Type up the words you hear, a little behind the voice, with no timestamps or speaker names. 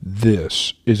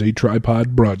This is a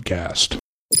tripod broadcast.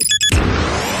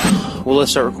 Well, let's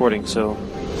start recording, so...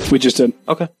 We just did.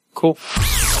 Okay, cool.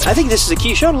 I think this is a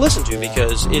key show to listen to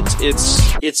because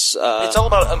it's all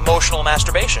about emotional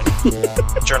masturbation.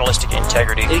 Journalistic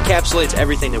integrity. It encapsulates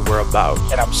everything that we're about.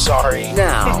 And I'm sorry.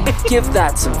 Now, give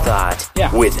that some thought.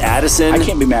 Yeah. With Addison. I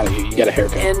can't be mad at you. You got a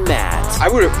haircut. And Matt. I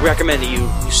would recommend that you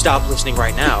stop listening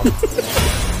right now.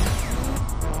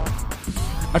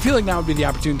 I feel like now would be the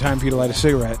opportune time for you to light a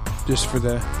cigarette, just for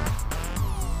the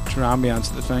ambiance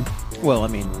of the thing. Well, I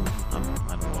mean, I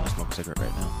don't want to smoke a cigarette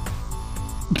right now.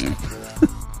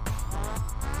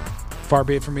 Far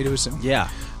be it from me to assume. Yeah.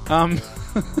 Not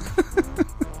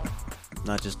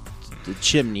just the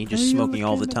chimney, just smoking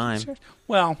all the time.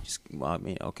 Well, I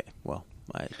mean, okay. Well,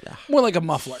 more like a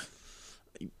muffler.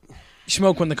 You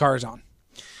smoke when the car's on.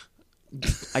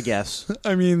 I guess.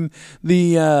 I mean,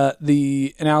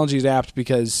 the analogy is apt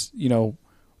because, you know,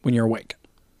 when you're awake.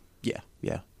 Yeah.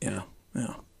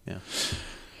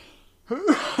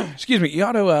 Excuse me. You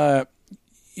ought to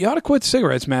quit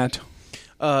cigarettes, Matt.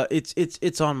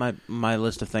 It's on my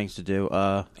list of things to do.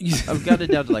 I've got it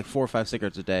down to like 4 or 5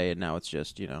 cigarettes a day, and now it's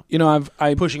just I'm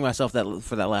pushing myself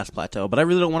for that last plateau. But I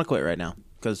really don't want to quit right now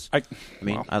because I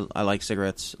like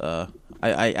cigarettes. I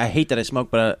hate that I smoke,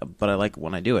 but I like it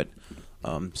when I do it.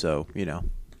 So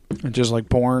just like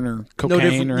porn or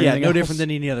cocaine or anything. Yeah, no else. different than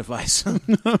any other vice. I'm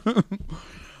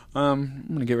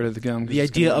gonna get rid of the gum. The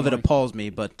idea of it appalls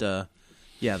me, but the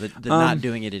not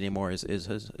doing it anymore is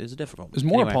difficult. It's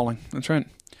more appalling. That's right.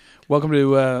 Welcome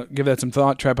to Give That Some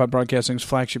Thought, Tripod Broadcasting's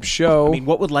flagship show. I mean,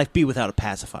 what would life be without a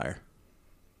pacifier?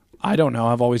 I don't know.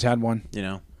 I've always had one.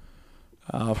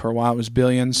 For a while it was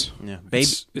Billions. Yeah,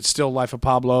 it's still Life of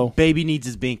Pablo. Baby needs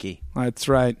his binky. That's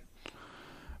right.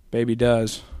 Baby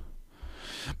does.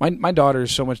 My daughter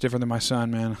is so much different than my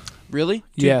son, man. Really?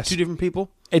 Yes. Two different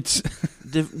people? It's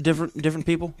different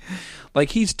people?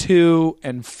 Like he's 2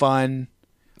 and fun.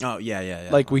 Oh, yeah.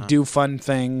 Like we do fun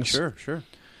things. Sure.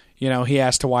 He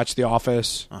asked to watch The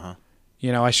Office. Uh-huh.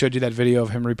 I showed you that video of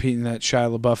him repeating that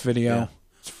Shia LaBeouf video. Yeah.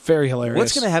 It's very hilarious.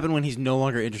 What's going to happen when he's no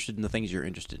longer interested in the things you're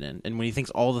interested in? And when he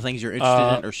thinks all the things you're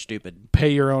interested in are stupid? Pay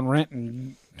your own rent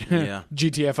and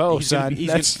GTFO, son.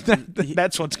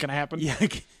 That's what's going to happen. Yeah,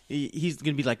 he's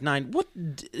going to be like 9.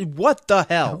 What the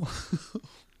hell?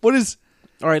 What is...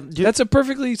 All right, that's a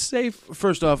perfectly safe...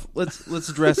 First off, let's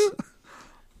address...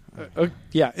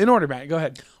 yeah, in order, Matt. Go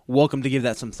ahead. Welcome to Give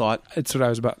That Some Thought. That's what I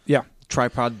was about. Yeah.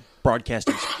 Tripod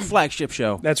Broadcasting's flagship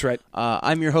show. That's right.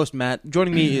 I'm your host, Matt.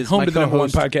 Joining me is home my to the number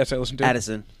one co-host, podcast I listen to,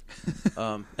 Addison.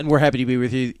 And we're happy to be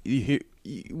with you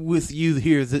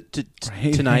here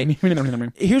tonight.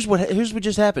 Here's what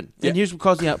just happened, and here's what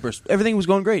caused the outburst. Everything was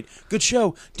going great. Good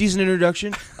show, decent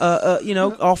introduction.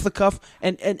 Off the cuff,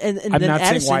 and I'm then not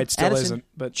Addison, saying why it still isn't,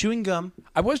 but chewing gum.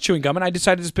 I was chewing gum, and I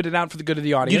decided to spit it out for the good of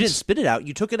the audience. You didn't spit it out.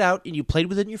 You took it out, and you played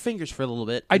with it in your fingers for a little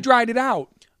bit. I dried it out.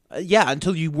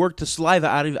 Until you worked the saliva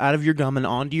out of your gum and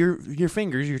onto your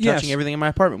fingers. You're touching everything in my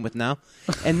apartment with now.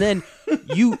 And then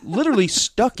you literally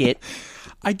stuck it.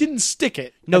 I didn't stick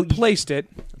it. No, I placed it.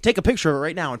 Take a picture of it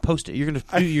right now and post it. You're gonna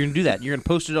do that. You're gonna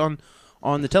post it on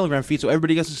the Telegram feed so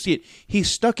everybody else can see it. He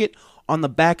stuck it on the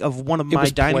back of one of my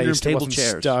dining room table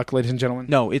chairs. Stuck, ladies and gentlemen.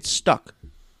 No, it's stuck.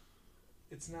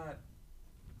 It's not.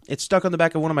 It's stuck on the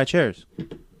back of one of my chairs.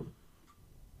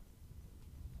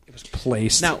 It was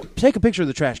placed. Now, take a picture of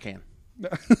the trash can.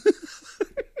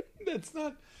 That's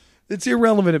not... It's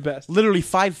irrelevant at best. Literally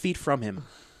 5 feet from him.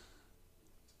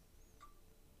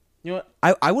 You know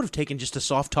what? I would have taken just a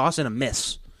soft toss and a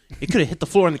miss. It could have hit the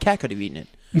floor and the cat could have eaten it.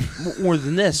 More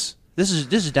than this. This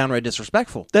is downright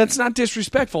disrespectful. That's not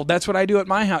disrespectful. That's what I do at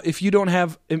my house. If you don't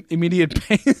have immediate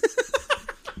pain...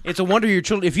 It's a wonder your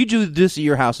children... If you do this at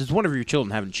your house, it's a wonder your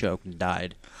children haven't choked and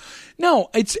died.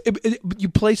 No, you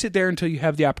place it there until you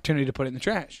have the opportunity to put it in the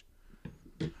trash.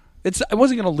 I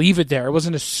wasn't going to leave it there. It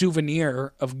wasn't a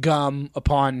souvenir of gum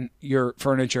upon your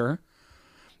furniture.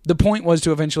 The point was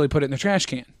to eventually put it in the trash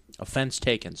can. Offense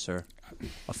taken, sir.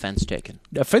 Offense taken.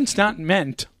 Offense not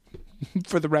meant,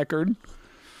 for the record.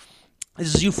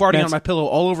 This is you farting on my pillow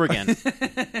all over again.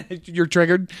 You're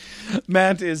triggered.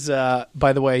 Matt is,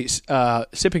 by the way,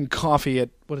 sipping coffee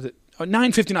at, what is it?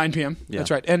 9:59 p.m. Yeah. That's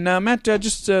right. And Matt,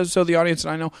 just so the audience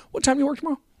and I know, what time do you work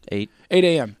tomorrow? 8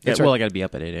 a.m. Yeah, well, I got to be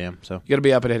up at 8 a.m. So you got to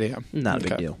be up at 8 a.m. Not a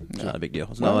big deal. It's not a big deal.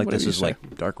 It's not like this is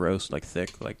like dark roast, like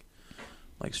thick, like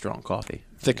strong coffee,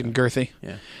 thick and girthy.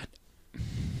 Yeah.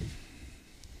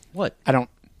 What? I don't.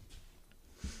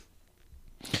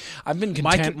 I've been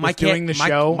content with doing the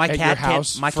show at your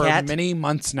house for many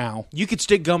months now. You could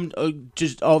stick gum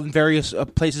just all in various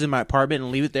places in my apartment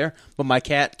and leave it there, but my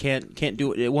cat can't do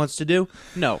what it wants to do?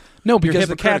 No, because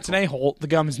the cat's an a-hole, the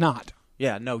gum is not.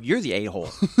 Yeah, no, you're the a-hole.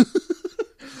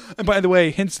 And by the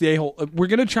way, hence the a-hole. We're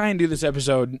going to try and do this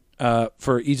episode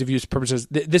for ease of use purposes.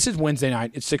 This is Wednesday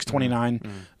night. It's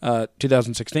 6/29,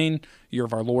 2016, year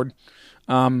of our Lord.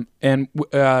 So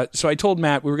I told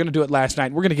Matt we were going to do it last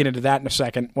night. We're going to get into that in a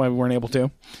second why we weren't able to.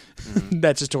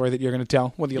 That's a story that you're going to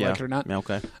tell, whether you like it or not.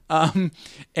 Okay.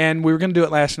 And we were going to do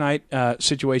it last night.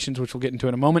 Situations, which we'll get into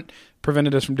in a moment,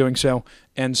 prevented us from doing so.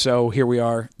 And so here we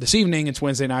are this evening. It's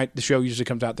Wednesday night. The show usually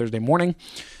comes out Thursday morning.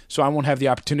 So I won't have the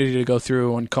opportunity to go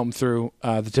through and comb through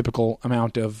the typical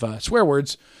amount of swear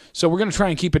words. So we're going to try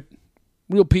and keep it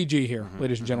real PG here,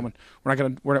 ladies and gentlemen. We're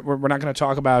not going to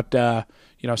talk about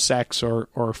sex or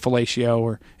fellatio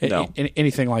or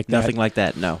anything like that. Nothing like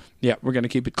that. No. Yeah, we're going to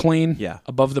keep it clean. Yeah.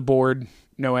 Above the board.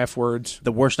 No F words.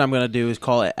 The worst I'm going to do is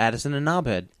call Addison a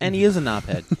knobhead, and he is a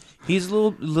knobhead. He's a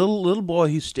little boy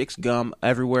who sticks gum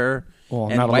everywhere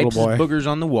and not a wipes little boy. his boogers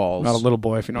on the walls. Not a little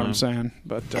boy, if you know what I'm saying.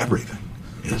 But Everything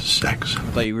is sex. I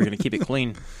thought you were going to keep it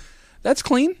clean. That's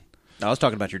clean. I was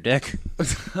talking about your dick.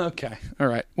 Okay. All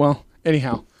right. Well,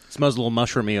 anyhow. It smells a little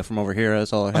mushroomy from over here.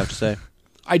 That's all I have to say.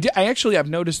 I've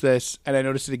noticed this, and I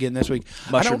noticed it again this week.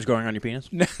 Mushrooms growing on your penis?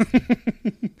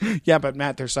 Yeah, but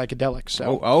Matt, they're psychedelics.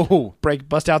 So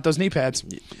bust out those knee pads.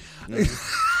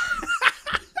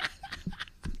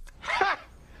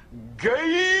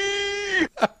 Gay!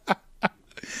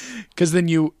 Because then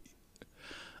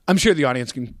I'm sure the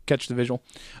audience can catch the visual.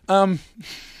 And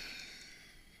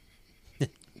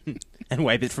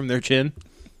wipe it from their chin.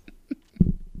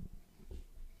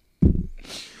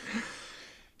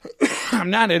 I'm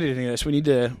not editing this. We need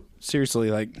to seriously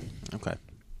Okay.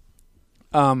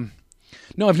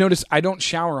 No, I've noticed I don't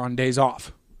shower on days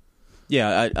off.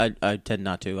 Yeah, I tend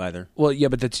not to either. Well, yeah,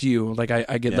 but that's you.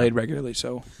 I get laid regularly,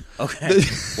 so. Okay.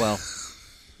 Well.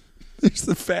 There's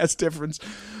the fast difference.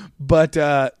 But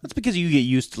that's because you get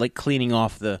used to cleaning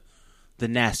off the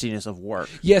nastiness of work.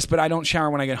 Yes, but I don't shower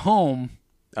when I get home.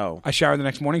 Oh. I shower the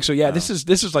next morning. So yeah, this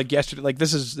is like yesterday.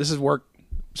 This is work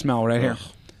smell right here.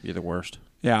 You're the worst.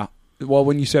 Yeah. Well,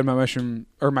 when you said my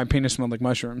penis smelled like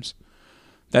mushrooms,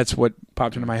 that's what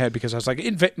popped into my head because I was like,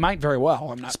 it might very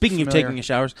well. I'm not. Speaking familiar. of taking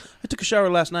showers, I took a shower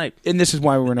last night, and this is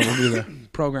why we were able to do the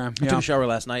program. I took a shower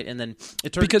last night, and then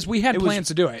it turned because we had plans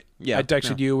to do it. Yeah, I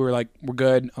texted you. We were like, "We're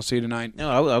good. I'll see you tonight."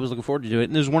 No, I was looking forward to do it.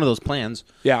 And there's one of those plans,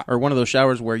 yeah, or one of those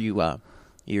showers where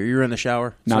you're in the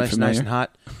shower, it's nice and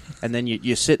hot, and then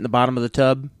you sit in the bottom of the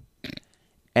tub.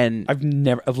 And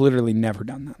I've literally never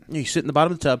done that. You sit in the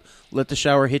bottom of the tub, let the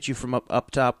shower hit you from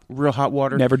up top, real hot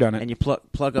water. Never done it. And you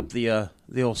plug up the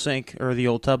old sink or the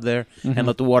old tub there, and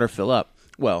let the water fill up.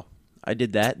 Well, I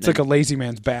did that. It's like a lazy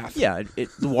man's bath. Yeah,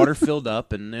 the water filled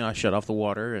up, and I shut off the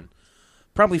water, and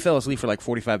probably fell asleep for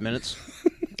 45 minutes.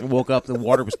 I woke up, the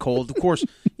water was cold. Of course,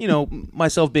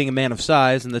 myself being a man of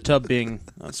size and the tub being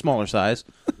a smaller size.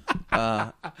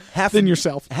 Half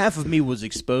of me was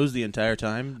exposed the entire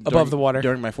time above the water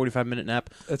during my 45-minute nap.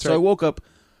 That's so right. I woke up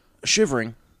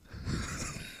shivering.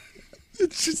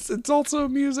 It's also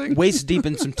amusing. Waist deep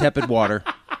in some tepid water,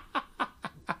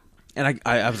 and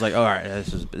I was like, all right,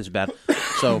 this is bad.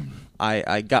 So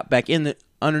I got back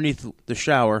underneath the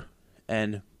shower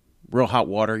and real hot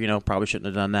water. Probably shouldn't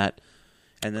have done that.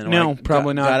 And then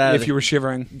probably not if you were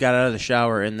shivering. Got out of the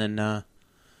shower and then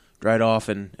dried off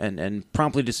and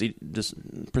promptly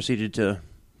just proceeded to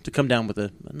come down with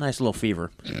a nice little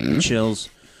fever. Chills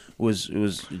was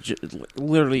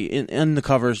literally in the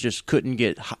covers, just couldn't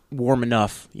get warm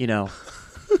enough, and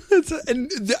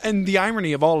the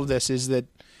irony of all of this is that,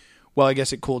 well, I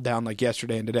guess it cooled down like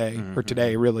yesterday and today, or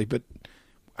today really, but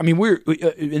I mean, we're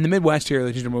in the Midwest here.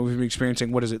 We've been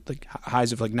experiencing, what is it,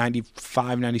 highs of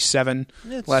 95, 97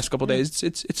 last couple of days.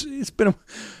 It's been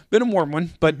a warm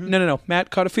one, but no. Matt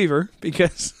caught a fever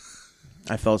because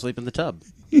I fell asleep in the tub,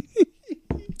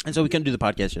 and so we couldn't do the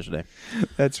podcast yesterday.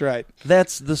 That's right.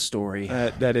 That's the story.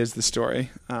 That is the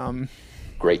story.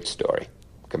 Great story,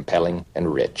 compelling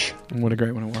and rich. What a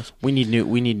great one it was. We need new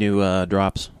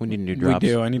drops. We need new drops. We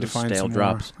do. I need to find some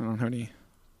drops. More. I don't have any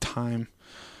time.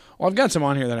 Well, I've got some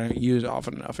on here that I don't use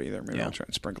often enough either. Maybe I'll try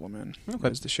and sprinkle them in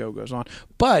as the show goes on.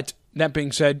 But that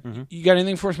being said, you got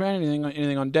anything for us, man?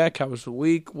 Anything on deck? How was the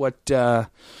week? What are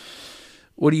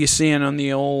you seeing on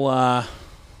the old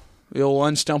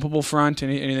unstumpable front?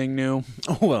 Anything new?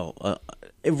 Oh well,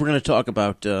 if we're going to talk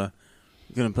about the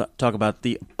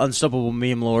unstoppable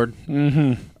meme lord,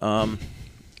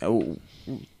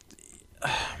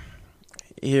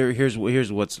 Here's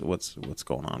what's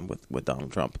going on with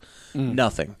Donald Trump.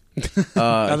 Nothing.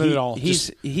 Nothing at all.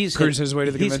 He's cruising his way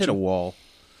to the convention. He's hit a wall.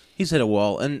 He's hit a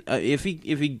wall, and if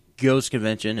he goes to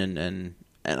convention, and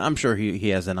I'm sure he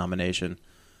has a nomination,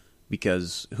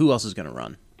 because who else is going to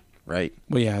run, right?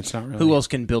 Well, yeah, it's not really. Who else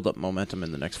can build up momentum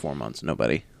in the next 4 months?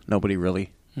 Nobody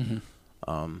really.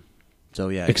 So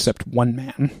yeah, except one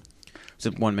man.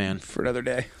 Except one man for another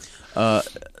day.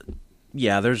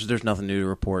 Yeah, there's nothing new to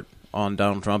report on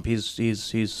Donald Trump.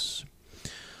 He's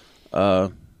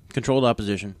controlled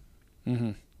opposition.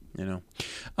 You know.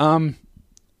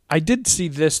 I did see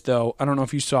this, though. I don't know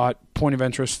if you saw it. Point of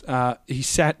interest. He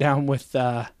sat down with...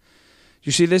 did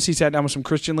you see this? He sat down with some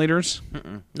Christian leaders.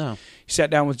 No. He sat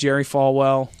down with Jerry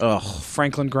Falwell,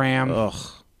 Franklin Graham.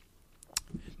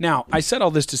 Now, I said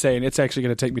all this to say, and it's actually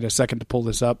going to take me a second to pull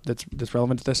this up that's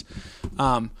relevant to this.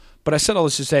 But I said all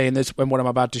this to say, and what I'm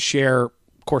about to share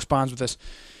corresponds with this.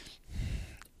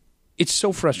 It's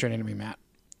so frustrating to me, Matt,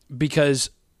 because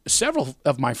several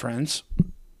of my friends...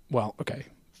 Well, okay...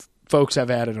 folks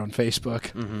I've added on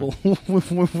Facebook.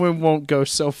 We won't go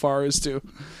so far as to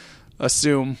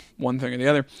assume one thing or the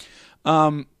other.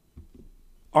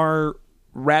 Are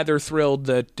rather thrilled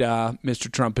that Mr.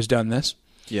 Trump has done this.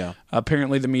 Yeah.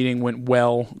 Apparently the meeting went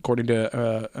well, according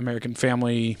to American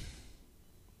Family,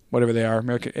 whatever they are,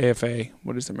 American AFA.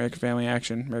 What is the American Family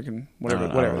Action? American whatever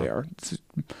they are.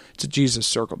 It's a Jesus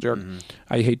circle jerk.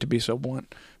 I hate to be so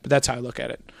blunt, but that's how I look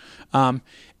at it.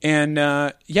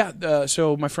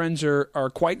 So my friends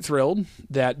are quite thrilled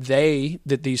that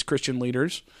these Christian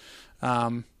leaders,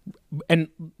 and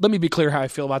let me be clear how I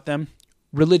feel about them.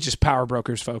 Religious power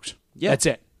brokers, folks. Yeah.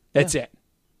 That's it.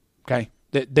 Okay.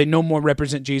 They no more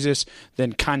represent Jesus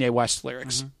than Kanye West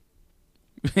lyrics.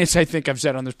 As I think I've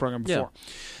said on this program before. Yeah.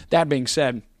 That being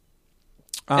said.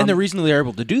 And the reason they're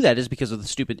able to do that is because of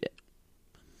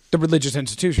the religious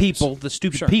institutions.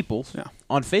 People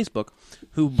on Facebook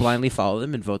who blindly follow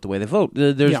them and vote the way they vote.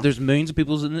 There's millions of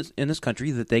people in this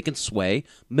country that they can sway.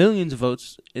 Millions of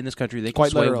votes in this country they can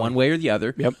sway one way or the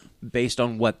other based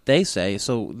on what they say.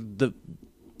 So they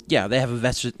have a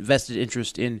vested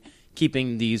interest in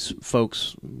keeping these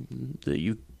folks that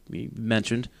you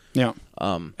mentioned. Yeah.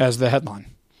 As the headline.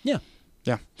 Yeah.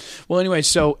 Yeah. Well, anyway,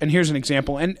 and here's an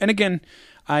example. And again,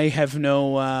 I have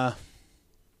no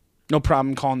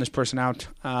problem calling this person out,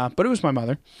 but it was my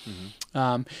mother.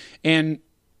 And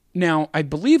now I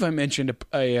believe I mentioned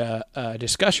a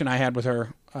discussion I had with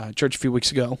her at church a few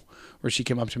weeks ago, where she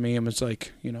came up to me and was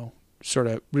like, sort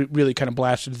of really kind of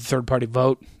blasted the third-party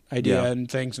vote idea and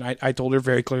things. And I told her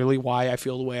very clearly why I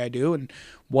feel the way I do and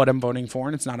what I'm voting for.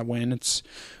 And it's not a win. It's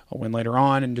a win later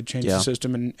on and to change the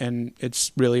system. And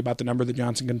it's really about the number that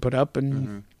Johnson can put up.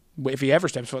 And if he ever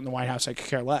steps foot in the White House, I could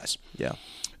care less. Yeah.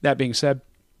 That being said,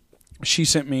 she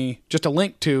sent me just a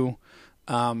link to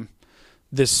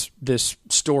this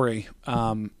story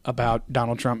about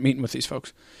Donald Trump meeting with these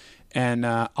folks. And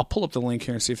I'll pull up the link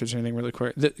here and see if there's anything really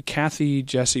quick. Kathy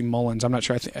Jesse Mullins, I'm not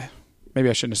sure. Maybe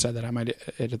I shouldn't have said that. I might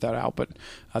edit that out. But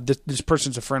this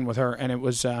person's a friend with her, and it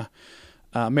was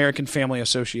American Family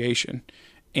Association.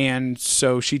 And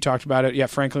so she talked about it. Yeah,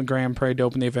 Franklin Graham prayed to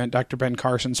open the event. Dr. Ben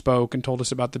Carson spoke and told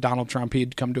us about the Donald Trump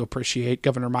he'd come to appreciate.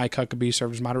 Governor Mike Huckabee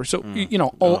served as moderator. So,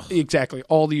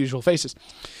 all the usual faces.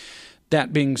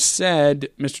 That being said,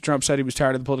 Mr. Trump said he was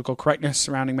tired of the political correctness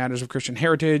surrounding matters of Christian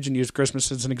heritage and used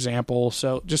Christmas as an example.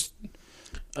 So just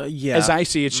as I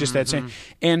see, it's just that same.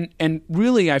 And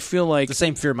really, I feel like the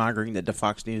same fear mongering that the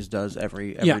Fox News does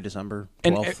every December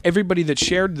 12th. And everybody that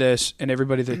shared this and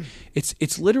everybody that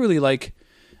it's literally like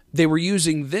they were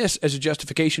using this as a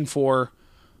justification for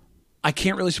I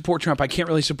can't really support Trump.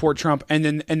 And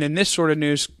then this sort of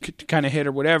news kind of hit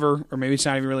or whatever, or maybe it's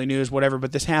not even really news, whatever,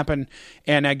 but this happened.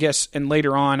 And I guess, and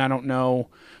later on, I don't know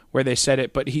where they said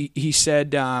it, but he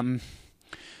said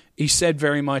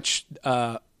very much,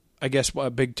 I guess a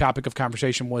big topic of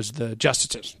conversation was the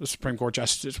justices, the Supreme Court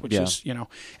justices, which is,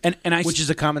 which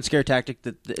is a common scare tactic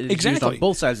that is used on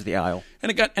both sides of the aisle. And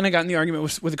I got in the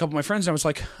argument with a couple of my friends, and I was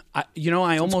like, I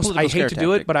hate to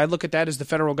do it, but I look at that as the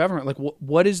federal government. Like,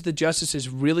 what is the justices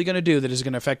really going to do that is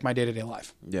going to affect my day-to-day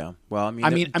life? Yeah. Well, I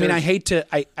mean, I hate to.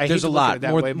 I there's hate to a lot look at it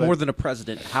that way, more than a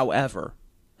president. However,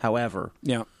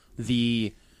 yeah,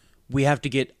 we have to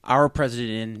get our president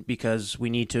in because we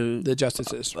need to the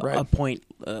justices appoint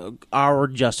our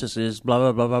justices. Blah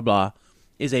blah blah blah blah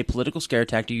is a political scare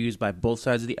tactic used by both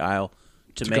sides of the aisle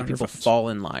to make people fall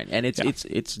in line, and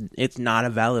it's not a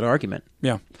valid argument.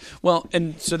 Yeah, well,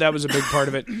 and so that was a big part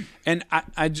of it. And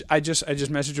I just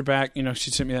messaged her back. She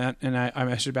sent me that, and I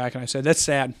messaged her back, and I said that's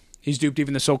sad. He's duped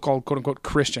even the so-called quote-unquote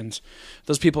Christians.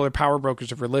 Those people are power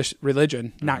brokers of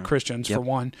religion, not Christians, for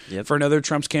one. Yep. For another,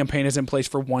 Trump's campaign is in place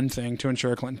for one thing, to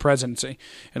ensure a Clinton presidency.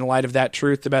 In light of that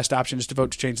truth, the best option is to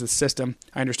vote to change the system.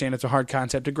 I understand it's a hard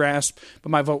concept to grasp, but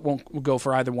my vote won't go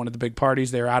for either one of the big parties.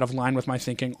 They're out of line with my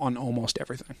thinking on almost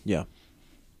everything. Yeah.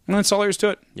 And that's all there is to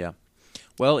it. Yeah.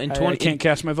 Well, I can't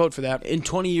cast my vote for that. In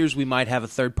 20 years, we might have a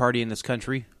third party in this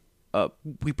country.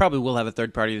 We probably will have a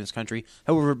third party in this country.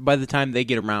 However, by the time they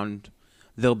get around,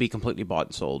 they'll be completely bought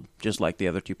and sold, just like the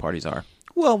other two parties are.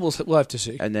 Well, we'll have to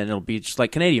see. And then it'll be just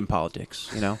like Canadian politics,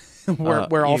 you know,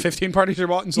 where all 15 parties are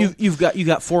bought and sold. You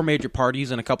got 4 major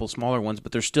parties and a couple smaller ones,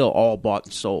 but they're still all bought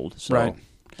and sold. So. Right.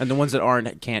 And the ones that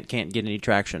aren't can't get any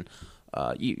traction.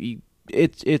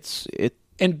 It's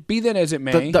and be that as it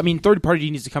may, third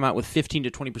party needs to come out with 15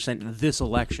 to 20% this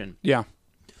election. Yeah.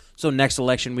 So next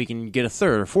election we can get a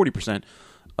third or 40%.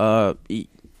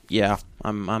 Yeah,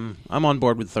 I'm on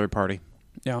board with the third party.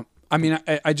 Yeah, I mean,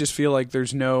 I just feel like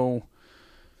there's no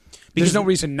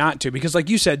reason not to, because like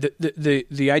you said,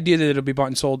 the idea that it'll be bought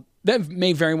and sold, that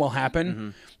may very well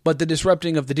happen, but the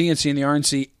disrupting of the DNC and the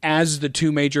RNC as the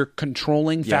two major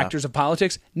controlling factors of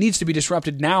politics needs to be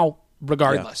disrupted now,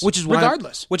 regardless. Yeah. Which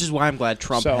is why I'm glad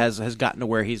Trump has gotten to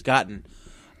where he's gotten.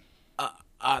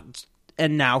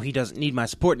 And now he doesn't need my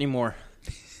support anymore.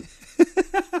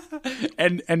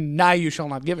 and now you shall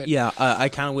not give it. Yeah, I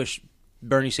kind of wish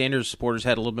Bernie Sanders supporters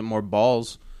had a little bit more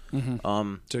balls to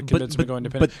convince him to go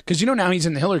independent. Because now he's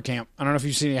in the Hillary camp. I don't know if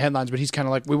you've seen the headlines, but he's kind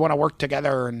of like, we want to work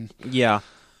together. And yeah,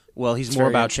 well, he's more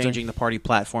about changing the party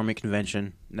platform and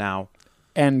convention now.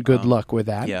 And good luck with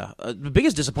that. Yeah, the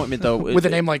biggest disappointment though, with a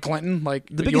name like Clinton, like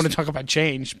you want to talk about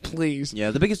change, please. Yeah,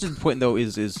 the biggest disappointment though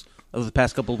is over the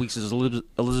past couple of weeks is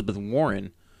Elizabeth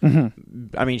Warren. I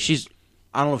mean,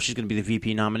 I don't know if she's going to be the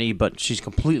VP nominee, but she's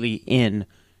completely in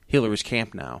Hillary's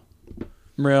camp now.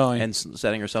 Really? And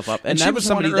setting herself up. And that was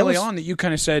somebody early on that you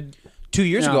kind of said 2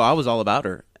 years ago. I was all about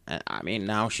her. I mean,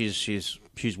 now she's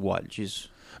what? She's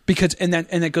because and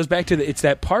that goes back to it's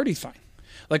that party thing.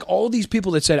 Like all these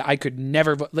people that said I could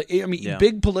never vote. I mean,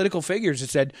 big political figures that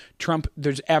said Trump,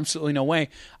 there's absolutely no way.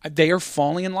 They are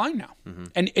falling in line now.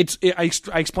 And I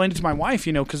explained it to my wife,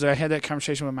 because I had that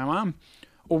conversation with my mom.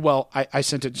 Or well, I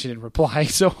sent it, she didn't reply,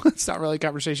 so it's not really a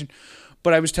conversation.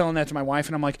 But I was telling that to my wife,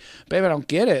 and I'm like, babe, I don't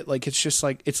get it. Like, it's just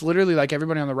like, it's literally like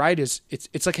everybody on the right it's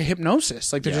like a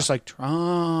hypnosis. Like, they're just like,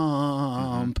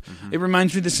 Trump. It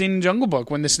reminds me of the scene in Jungle Book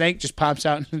when the snake just pops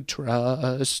out and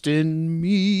trust in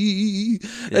me.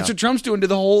 That's what Trump's doing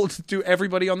to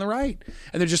everybody on the right.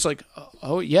 And they're just like,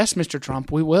 oh, yes, Mr.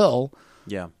 Trump, we will.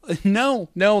 Yeah. No,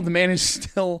 the man is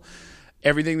still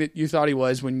everything that you thought he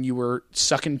was when you were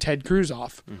sucking Ted Cruz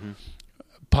off.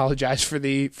 Apologize for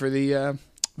the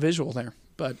visual there,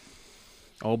 but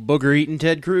old booger eating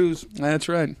Ted Cruz. That's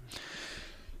right.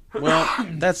 Well,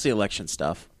 that's the election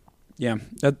stuff. Yeah,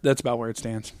 that's about where it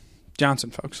stands. Johnson,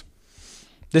 folks.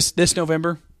 This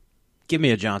November, give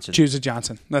me a Johnson. Choose a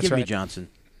Johnson. That's right. Give me Johnson.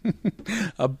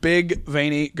 A big,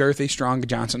 veiny, girthy, strong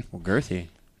Johnson. Well, girthy.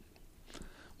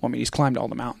 Well, I mean, he's climbed all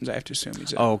the mountains. I have to assume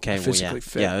he's physically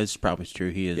fit. Yeah, it's probably true.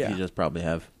 He is. Yeah. He does probably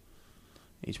have.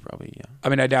 He's probably I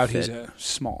mean, I doubt he's a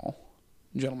small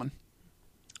gentleman.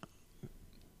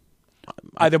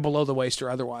 Either below the waist or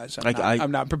otherwise.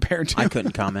 I'm not prepared to. I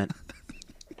couldn't comment.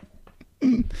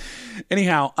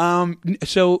 Anyhow,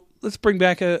 so let's bring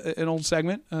back an old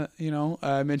segment. I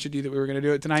mentioned to you that we were going to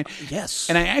do it tonight. Yes.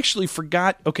 And I actually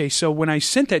forgot. Okay, so when I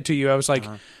sent that to you, I was like,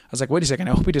 wait a second.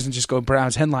 I hope he doesn't just go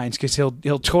browse headlines because he'll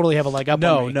totally have a leg up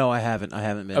on me. No, I haven't. I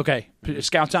haven't been. Okay,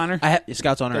 Scout's honor.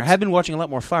 Scout's honor. I have been watching a lot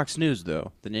more Fox News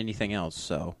though than anything else.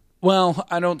 So. Well,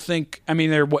 I don't think. I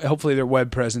mean, hopefully their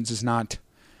web presence is not.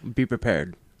 Be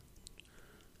prepared.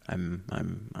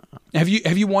 Have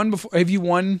you won before? Have you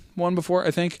won one before? I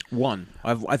think one.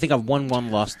 I think I've won one,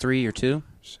 lost 3 or 2.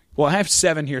 Well, I have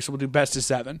 7 here, so we'll do best of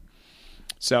 7.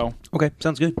 So okay,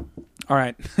 sounds good. All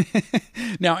right.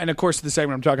 Now, and of course, the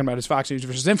segment I'm talking about is Fox News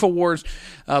versus InfoWars,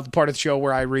 the part of the show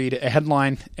where I read a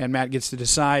headline and Matt gets to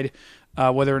decide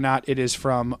whether or not it is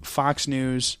from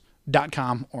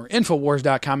FoxNews.com or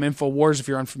InfoWars.com. InfoWars, if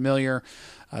you're unfamiliar,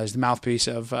 is the mouthpiece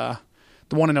of the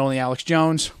one and only Alex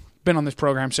Jones. Been on this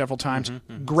program several times.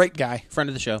 Great guy. Friend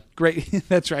of the show. Great.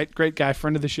 That's right. Great guy.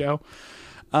 Friend of the show.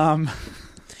 And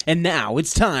now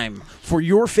it's time for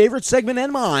your favorite segment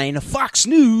and mine, Fox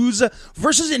News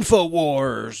versus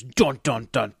InfoWars. Dun, dun,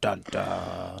 dun, dun,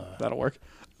 dun. That'll work.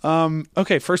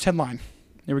 Okay, first headline.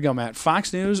 Here we go, Matt.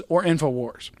 Fox News or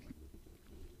InfoWars?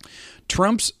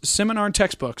 Trump's seminar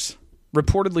textbooks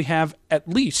reportedly have at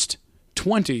least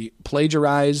 20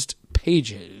 plagiarized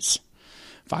pages.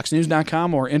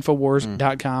 FoxNews.com or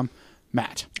Infowars.com.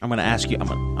 Matt. I'm going to ask you. I'm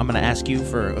going to ask you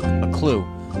for a clue.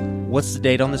 What's the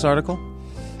date on this article?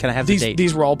 Can I have the date?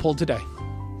 These were all pulled today.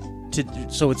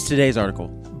 So it's today's article.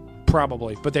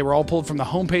 Probably, but they were all pulled from the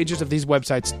home pages of these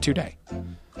websites today.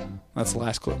 That's the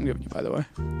last clue I'm giving you, by the way.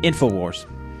 Infowars.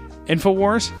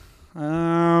 Infowars?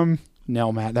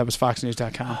 No, Matt. That was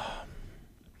FoxNews.com.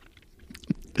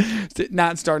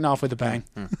 Not starting off with a bang.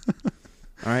 All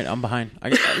right, I'm behind. I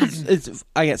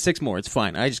got 6 more. It's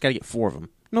fine. I just got to get 4 of them.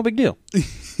 No big deal.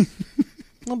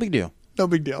 No big deal. No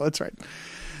big deal. That's right.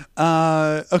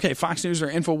 Okay, Fox News or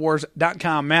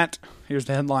Infowars.com. Matt, here's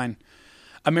the headline.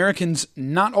 Americans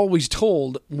not always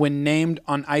told when named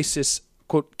on ISIS,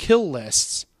 quote, kill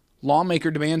lists.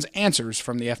 Lawmaker demands answers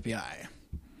from the FBI.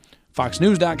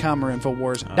 FoxNews.com or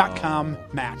Infowars.com.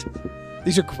 Matt.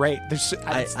 These are great.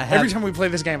 Every time we play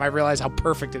this game, I realize how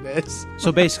perfect it is.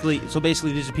 So basically,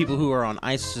 these are people who are on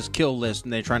ISIS's kill list,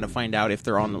 and they're trying to find out if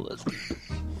they're on the list.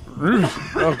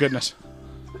 Oh, goodness.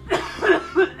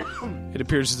 It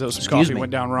appears as though some coffee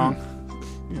went down wrong.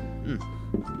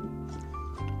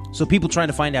 So people trying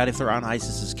to find out if they're on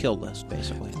ISIS's kill list,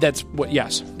 basically. That's what.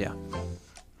 Yes. Yeah.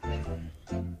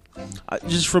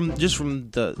 Just from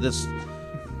this.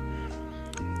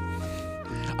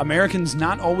 Americans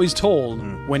not always told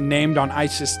when named on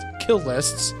ISIS kill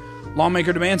lists.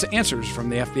 Lawmaker demands answers from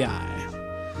the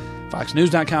FBI.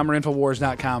 FoxNews.com or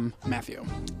Infowars.com. Matthew.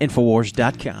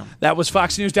 Infowars.com. That was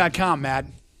FoxNews.com, Matt.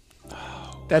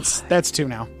 That's 2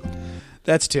 now.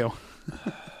 That's 2.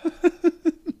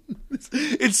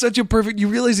 It's such a perfect. You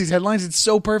realize these headlines? It's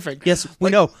so perfect. Yes, we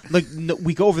know.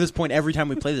 We go over this point every time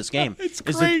we play this game. It's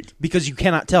great because you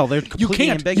cannot tell. They're completely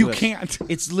ambiguous. You can't.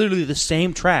 It's literally the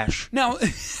same trash. Now,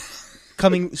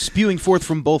 spewing forth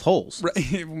from both holes.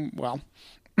 Right, well,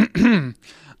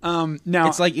 now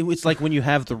it's like when you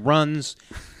have the runs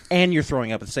and you're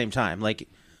throwing up at the same time. Like,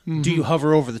 do you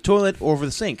hover over the toilet or over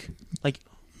the sink? Like,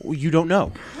 you don't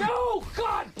know. No,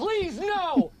 God, please,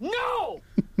 no.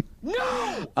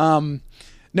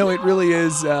 No, it really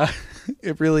is.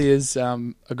 It really is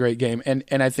a great game, and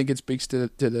I think it speaks to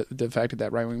the fact of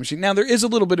that right wing machine. Now, there is a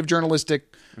little bit of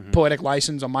journalistic, poetic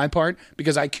license on my part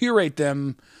because I curate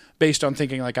them based on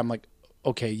thinking I'm like,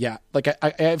 okay, yeah, like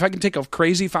if I can take a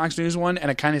crazy Fox News one and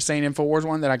a kind of sane Infowars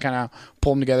one, then I kind of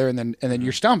pull them together, and then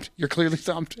you're stumped. You're clearly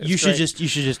stumped. You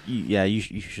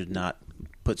should not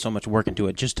put so much work into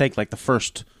it. Just take like the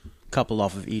first couple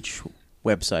off of each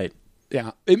website.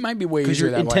 Yeah, it might be way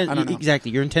easier that way. I don't know.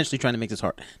 Exactly, you're intentionally trying to make this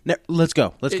hard. Now, let's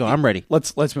go. I'm ready.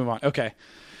 Let's move on. Okay,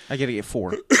 I got to get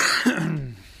 4.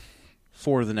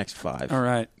 4 of the next 5. All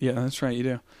right. Yeah, that's right. You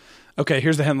do. Okay,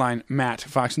 here's the headline. Matt,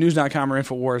 FoxNews.com or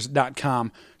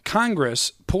Infowars.com.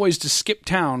 Congress poised to skip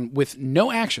town with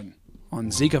no action on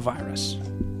Zika virus.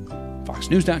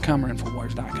 FoxNews.com or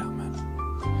Infowars.com, Matt.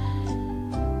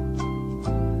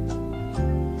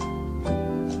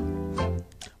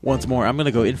 Once more, I'm going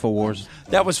to go Infowars.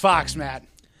 That was Fox, Matt.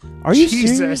 Are you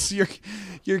Jesus, serious?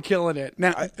 You're killing it.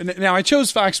 Now I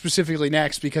chose Fox specifically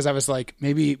next because I was like,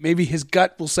 maybe his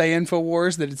gut will say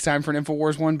Infowars, that it's time for an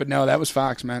Infowars one, but no, that was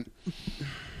Fox, man.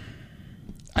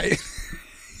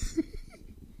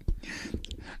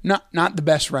 Not the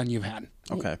best run you've had.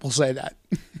 Okay. We'll say that.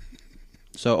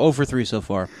 So 0 for 3 so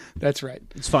far. That's right.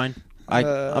 It's fine.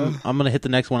 I'm going to hit the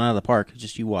next one out of the park.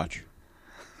 Just you watch.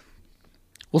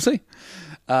 We'll see.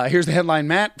 Here's the headline,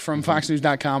 Matt, from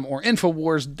FoxNews.com or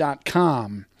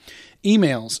Infowars.com.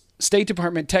 Emails. State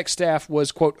Department tech staff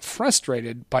was, quote,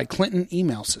 frustrated by Clinton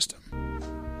email system.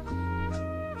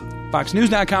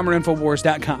 FoxNews.com or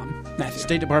Infowars.com. Matthew.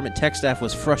 State Department tech staff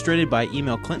was frustrated by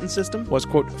email Clinton system? Was,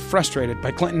 quote, frustrated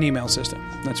by Clinton email system.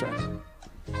 That's right.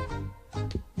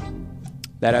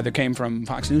 That either came from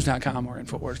FoxNews.com or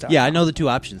Infowars.com. Yeah, I know the 2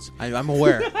 options. I'm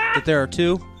aware that there are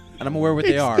 2, and I'm aware what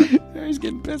they are. He's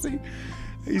getting pissy.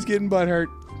 He's getting butthurt.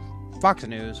 Fox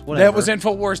News, whatever. That was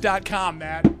Infowars.com,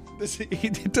 Matt.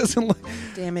 It doesn't look...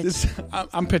 Damn it.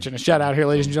 I'm pitching a shout-out here,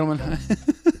 ladies and gentlemen.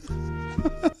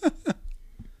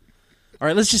 All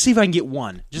right, let's just see if I can get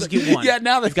one. Just get one. Yeah,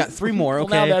 now that I've got 3 more,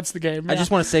 okay? Well, now that's the game. Yeah. I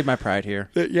just want to save my pride here.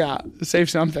 Yeah,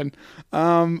 save something.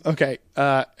 Okay,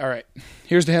 all right.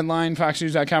 Here's the headline,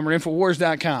 FoxNews.com or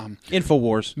Infowars.com.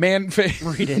 Infowars.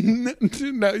 Read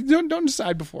it. No, don't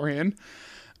decide beforehand.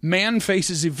 Man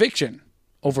faces eviction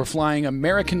over flying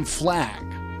American flag.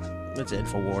 That's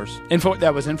Infowars.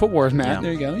 That was Infowars, Matt. Yeah.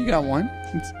 There you go. You got one.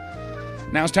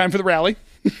 Now it's time for the rally.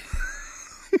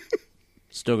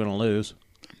 Still going to lose.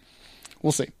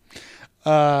 We'll see.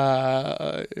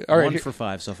 All right. 1 for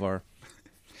 5 so far.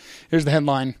 Here's the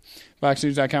headline.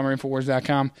 FoxNews.com or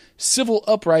Infowars.com. Civil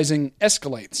uprising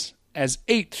escalates as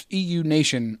 8th EU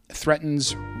nation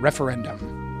threatens referendum.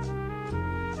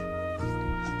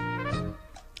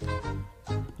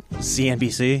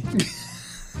 CNBC,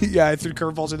 Yeah, I threw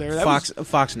curveballs in there.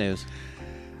 Fox News.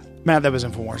 Matt, that was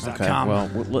Infowars.com.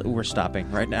 Okay, well, we're stopping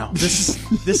right now. This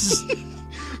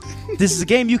is a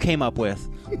game you came up with,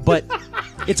 but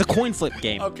it's a coin flip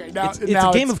game. Okay, now it's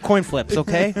a game of coin flips.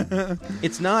 Okay,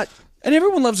 it's not. And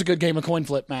everyone loves a good game of coin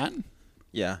flip, Matt.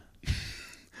 Yeah.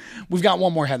 We've got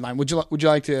one more headline. Would you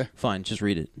like to? Fine, just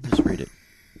read it. Just read it.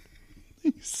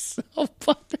 So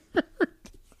butthurt.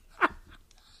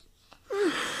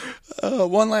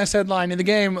 One last headline in the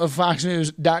game of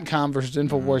FoxNews.com versus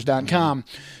Infowars.com.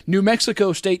 New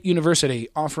Mexico State University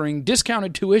offering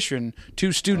discounted tuition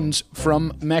to students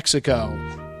from Mexico.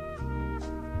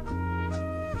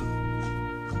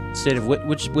 State of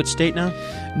which state now?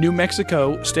 New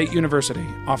Mexico State University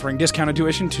offering discounted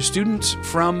tuition to students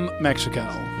from Mexico.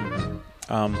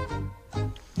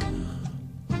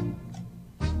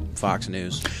 Fox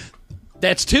News.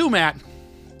 That's 2, Matt.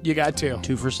 You got 2.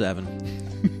 2 for 7.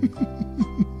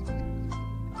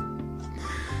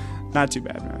 Not too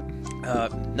bad,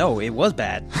 man. No, it was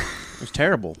bad. It was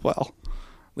terrible. Well, at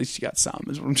least you got some,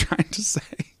 is what I'm trying to say.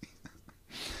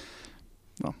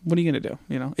 Well, what are you going to do?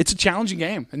 You know, it's a challenging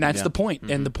game, and that's the point.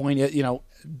 Mm-hmm. And the point, you know,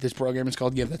 this program is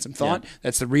called Give That Some Thought. Yeah.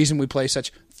 That's the reason we play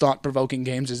such thought-provoking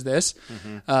games as this.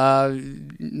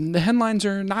 Mm-hmm. The headlines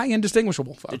are nigh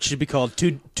indistinguishable, folks. It should be called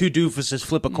Two Doofuses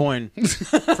Flip a Coin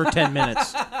for 10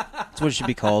 minutes. That's what it should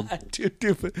be called.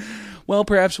 Well,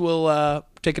 perhaps we'll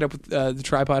take it up with the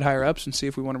tripod higher-ups and see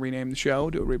if we want to rename the show,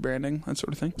 do a rebranding, that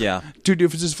sort of thing. Yeah. 2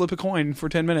 Doofuses Flip a Coin for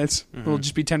 10 minutes. Mm-hmm. It'll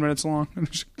just be 10 minutes long.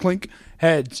 Just clink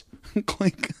heads.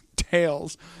 Clink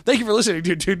tails. Thank you for listening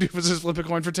to 2 Doofuses Flip a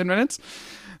Coin for 10 minutes.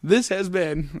 This has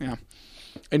been,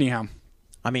 Anyhow,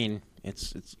 I mean,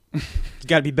 it's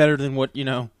got to be better than what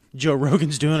Joe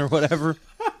Rogan's doing or whatever.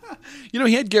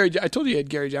 He had Gary. I told you he had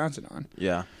Gary Johnson on.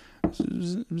 Yeah,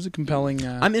 it was a compelling.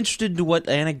 I'm interested in what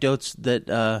anecdotes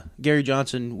that Gary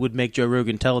Johnson would make Joe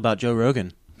Rogan tell about Joe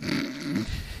Rogan.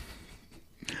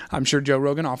 I'm sure Joe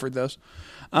Rogan offered those.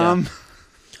 Yeah.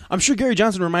 I'm sure Gary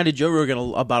Johnson reminded Joe Rogan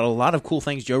about a lot of cool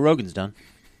things Joe Rogan's done.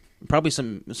 Probably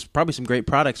some great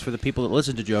products for the people that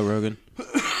listen to Joe Rogan.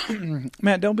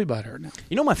 Matt, don't be butthurt now.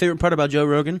 You know my favorite part about Joe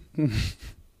Rogan?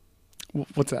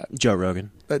 What's that? Joe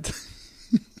Rogan.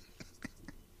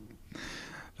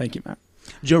 Thank you, Matt.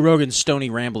 Joe Rogan's stony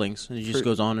ramblings, and he just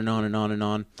goes on and on and on and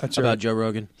on about Joe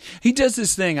Rogan. He does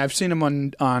this thing. I've seen him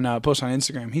on post on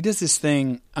Instagram. He does this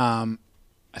thing.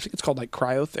 I think it's called like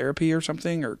cryotherapy or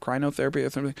something, or crinotherapy or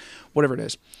something, whatever it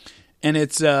is. And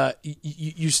it's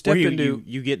you step into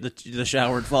you get the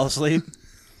shower and fall asleep.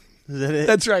 Is that it?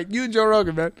 That's right. You and Joe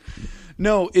Rogan, man.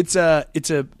 No, it's a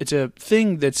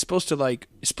thing that's supposed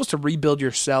to rebuild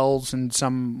your cells in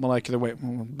some molecular way.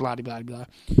 Blah blah blah.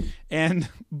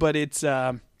 But it's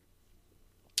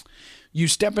you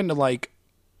step into like,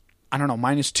 I don't know,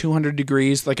 minus 200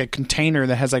 degrees, like a container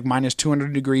that has like minus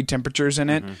 200 degree temperatures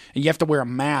in it, and you have to wear a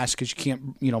mask because you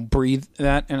can't, breathe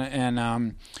that.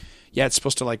 And it's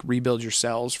supposed to like rebuild your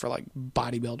cells for like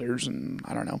bodybuilders and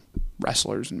I don't know,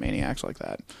 wrestlers and maniacs like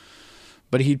that.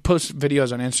 But he posts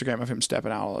videos on Instagram of him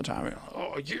stepping out all the time.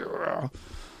 Oh yeah,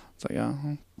 it's like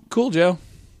cool, Joe.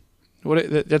 You're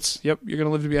gonna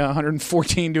live to be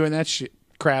 114 doing that shit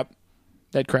crap.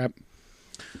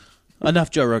 Enough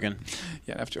Joe Rogan.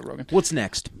 Yeah, enough Joe Rogan. What's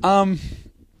next? Well,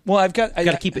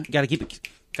 gotta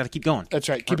keep going. That's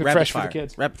right. Keep it fresh for the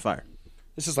kids. Rapid fire.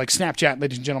 This is like Snapchat,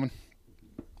 ladies and gentlemen.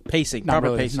 Pacing. Not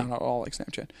really. Pacing. Not at all like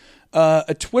Snapchat.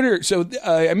 A Twitter. So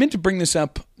I meant to bring this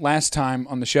up last time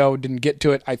on the show. Didn't get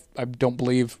to it. I don't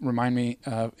believe. Remind me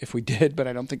if we did, but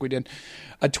I don't think we did.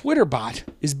 A Twitter bot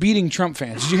is beating Trump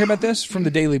fans. Did you hear about this from the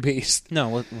Daily Beast? No.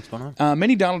 What's going on?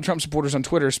 Many Donald Trump supporters on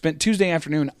Twitter spent Tuesday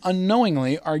afternoon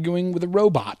unknowingly arguing with a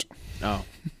robot. Oh.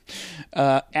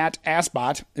 At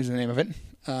Assbot is the name of it.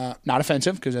 Not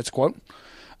offensive because that's a quote.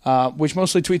 Which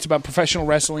mostly tweets about professional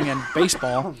wrestling and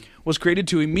baseball, was created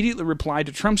to immediately reply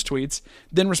to Trump's tweets,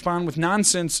 then respond with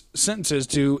nonsense sentences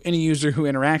to any user who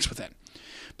interacts with it.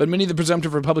 But many of the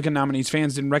presumptive Republican nominee's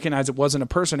fans didn't recognize it wasn't a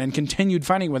person and continued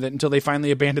fighting with it until they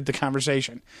finally abandoned the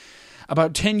conversation.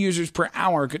 About 10 users per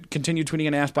hour could continue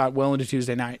tweeting at Assbot well into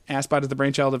Tuesday night. Assbot is the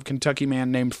brainchild of a Kentucky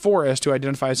man named Forrest, who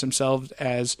identifies himself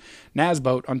as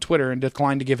Nazboat on Twitter and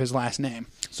declined to give his last name.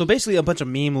 So basically a bunch of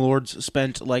meme lords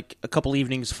spent like a couple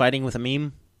evenings fighting with a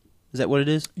meme? Is that what it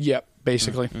is? Yep,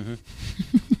 basically. Mm-hmm.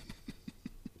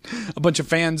 A bunch of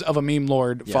fans of a meme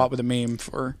lord fought with a meme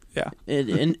for,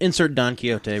 insert Don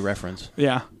Quixote reference.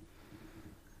 Yeah.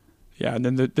 Yeah, and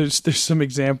then there's some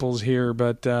examples here,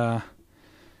 but...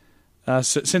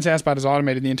 Since Aspot is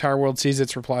automated, the entire world sees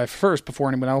its reply first before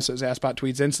anyone else's. Aspot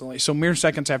tweets instantly. So mere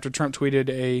seconds after Trump tweeted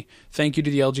a thank you to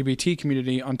the LGBT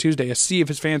community on Tuesday, a sea of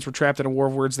his fans were trapped in a war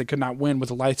of words they could not win with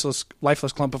a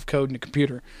lifeless clump of code in a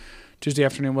computer. Tuesday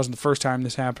afternoon wasn't the first time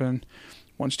this happened.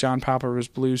 Once John Popper was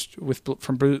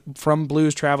from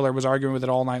Blues Traveler was arguing with it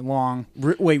all night long.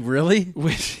 Wait, really?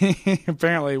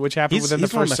 Apparently, which happened within the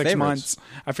first 6 months.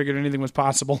 I figured anything was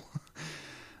possible.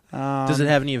 Does it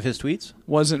have any of his tweets?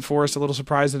 Wasn't Forrest a little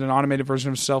surprised that an automated version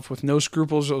of himself with no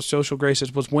scruples or social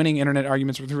graces was winning internet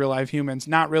arguments with real live humans?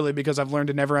 Not really, because I've learned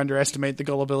to never underestimate the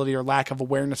gullibility or lack of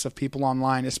awareness of people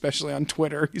online, especially on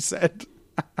Twitter, he said.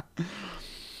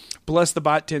 Bless the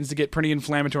bot tends to get pretty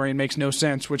inflammatory and makes no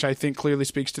sense, which I think clearly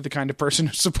speaks to the kind of person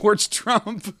who supports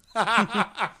Trump.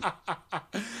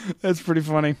 That's pretty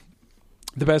funny.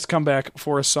 The best comeback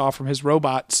Forrest saw from his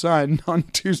robot son on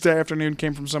Tuesday afternoon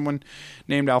came from someone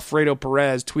named Alfredo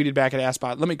Perez, tweeted back at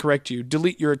Aspot, "Let me correct you.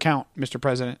 Delete your account, Mr.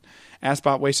 President."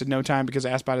 Aspot wasted no time because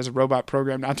Aspot is a robot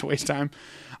program not to waste time.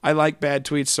 "I like bad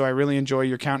tweets, so I really enjoy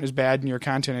your count is bad and your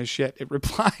content is shit," it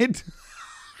replied.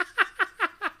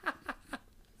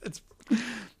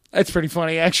 That's pretty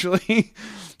funny, actually.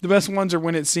 The best ones are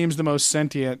when it seems the most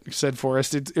sentient, said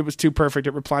Forrest. It was too perfect.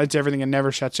 It replies to everything and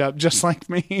never shuts up, just like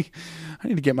me. I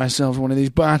need to get myself one of these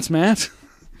bots, Matt.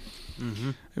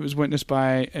 Mm-hmm. It was witnessed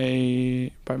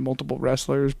by multiple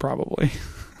wrestlers, probably.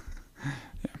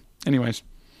 Yeah. Anyways.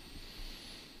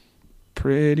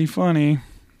 Pretty funny.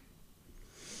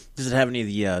 Does it have any of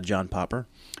the John Popper?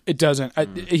 It doesn't.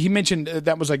 He mentioned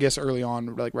that was, I guess, early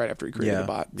on, like right after he created the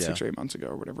bot 6 or 8 months ago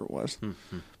or whatever it was.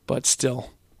 Mm-hmm. But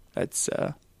still, that's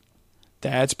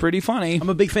pretty funny. I'm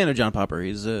a big fan of John Popper.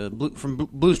 He's from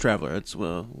Blues Traveler. It's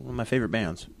one of my favorite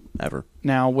bands ever.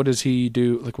 Now, what does he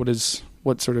do? Like,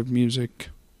 what sort of music?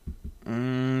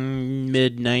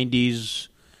 Mid-90s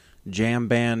jam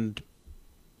band,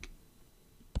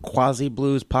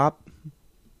 quasi-blues pop.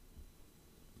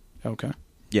 Okay.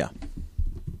 Yeah.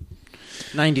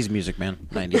 90s music, man.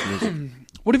 90s music.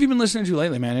 What have you been listening to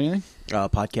lately, man? Anything?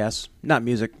 Podcasts. Not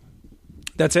music.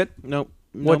 That's it? Nope.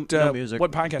 No music.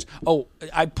 What podcast? Oh,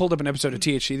 I pulled up an episode of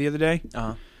THC the other day.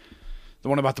 Uh-huh. The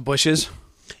one about the bushes.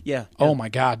 Yeah. Oh my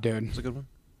God, dude. It's a good one.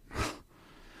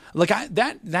 Like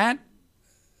that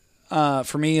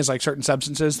for me is like certain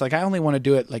substances. Like I only want to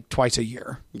do it like twice a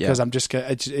year because I'm just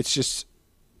it's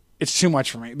too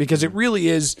much for me because it really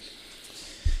is.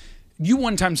 You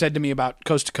one time said to me about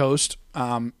Coast to Coast,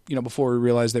 before we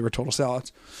realized they were total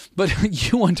sellouts. But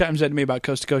you one time said to me about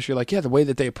Coast to Coast, you're like, yeah, the way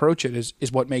that they approach it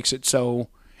is what makes it so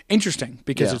interesting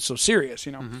because it's so serious,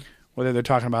 whether they're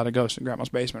talking about a ghost in grandma's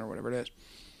basement or whatever it is.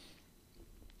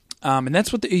 And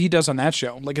that's what he does on that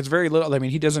show. Like it's very little. I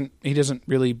mean, he doesn't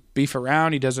really beef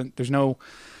around. There's no,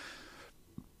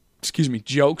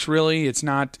 jokes really. It's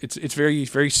not. It's very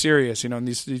very serious. And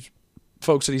these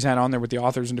folks that he's had on there with the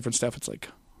authors and different stuff. It's like,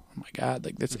 oh my God,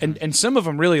 like this, and some of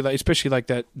them really, like, especially like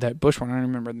that Bush one. I don't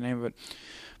remember the name of it,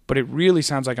 but it really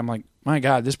sounds like I'm like, my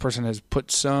God, this person has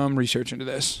put some research into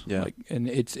this. Yeah, and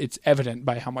it's evident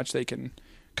by how much they can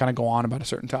kind of go on about a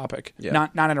certain topic. Yeah.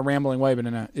 Not in a rambling way, but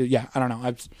in a I don't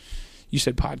know. You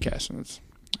said podcast, and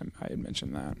I had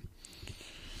mentioned that.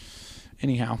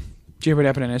 Anyhow, did you hear what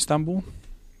happened in Istanbul?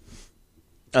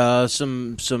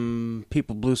 Some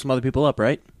people blew some other people up,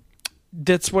 right?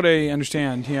 That's what I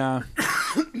understand. Yeah.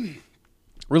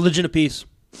 Religion of peace.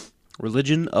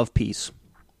 Religion of peace.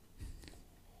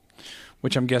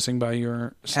 Which I'm guessing by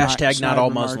your hashtag not all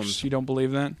remarks, Muslims. You don't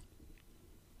believe that?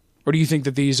 Or do you think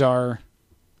that these are...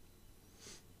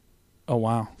 Oh,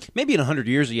 wow. Maybe in 100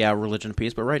 years, religion of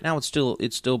peace, but right now it's still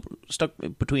stuck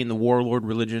between the warlord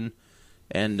religion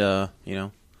and I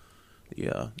don't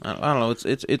know.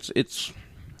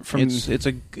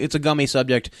 It's a gummy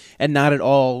subject, and not at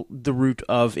all the root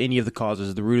of any of the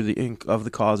causes. The root of the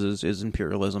causes is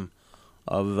imperialism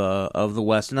of the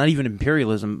West. Not even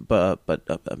imperialism, but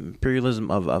imperialism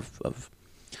of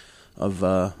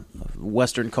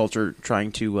Western culture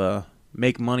trying to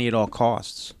make money at all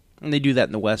costs. And they do that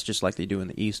in the West just like they do in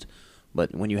the East.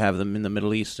 But when you have them in the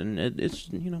Middle East, and it's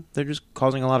they're just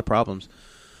causing a lot of problems.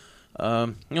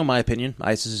 My opinion,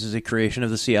 ISIS is a creation of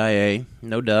the CIA.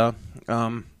 No duh.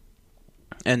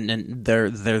 And they're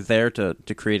there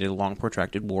to create a long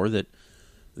protracted war that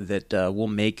will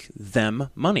make them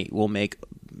money. Will make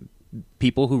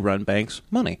people who run banks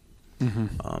money.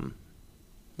 Mm-hmm.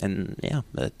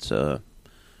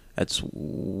 That's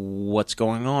what's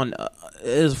going on.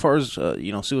 As far as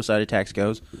suicide attacks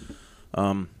goes,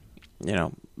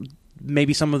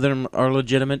 maybe some of them are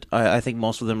legitimate. I think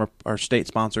most of them are state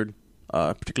sponsored,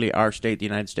 particularly our state, the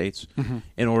United States,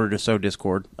 in order to sow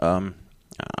discord. I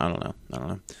don't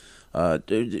know.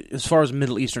 As far as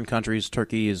Middle Eastern countries,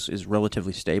 Turkey is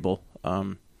relatively stable.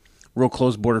 Real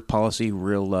closed border policy,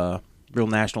 real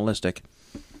nationalistic.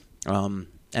 And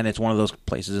it's one of those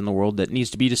places in the world that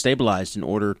needs to be destabilized in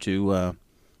order to,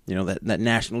 that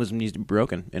nationalism needs to be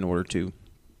broken in order to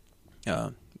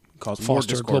cause more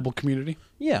foster a global community.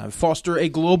 Yeah, foster a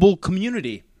global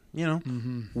community.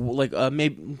 Like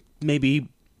maybe,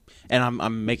 and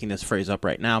I'm making this phrase up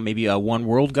right now. Maybe a one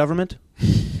world government.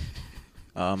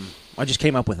 I just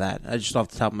came up with that. I just off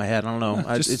the top of my head. I don't know.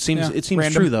 It seems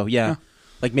random. true though. Yeah.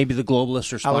 Like maybe the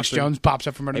globalists are sponsoring Alex Jones pops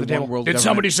up from under the table. one-world Did government.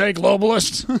 somebody say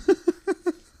globalists?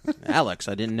 Alex,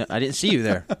 I didn't see you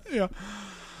there. Yeah.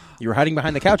 You were hiding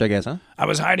behind the couch, I guess, huh? I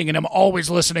was hiding, and I'm always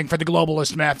listening for the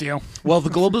globalists, Matthew. Well, the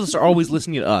globalists are always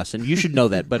listening to us, and you should know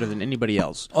that better than anybody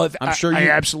else. I'm sure I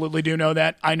absolutely do know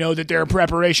that. I know that there are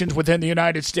preparations within the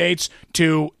United States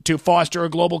to foster a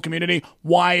global community.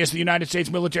 Why is the United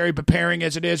States military preparing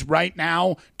as it is right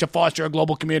now to foster a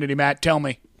global community, Matt? Tell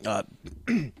me.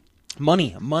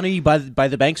 Money by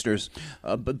the banksters,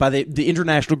 by the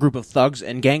international group of thugs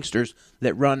and gangsters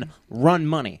that run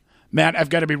money. Matt, I've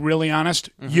got to be really honest.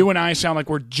 You and I sound like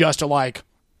we're just alike.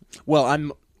 Well,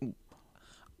 I'm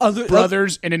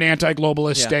brothers in an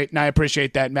anti-globalist state, and I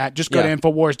appreciate that, Matt. Just go to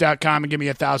Infowars.com and give me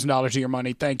 $1,000 of your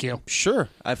money. Thank you. Sure,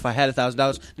 if I had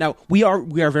 $1,000. Now we are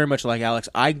very much like Alex.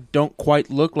 I don't quite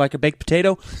look like a baked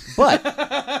potato, but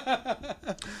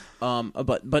I'm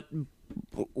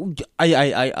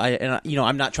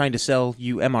not trying to sell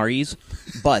you MREs,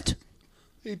 but.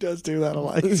 He does do that a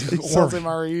lot. He sells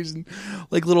MREs and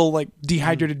like little like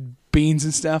dehydrated beans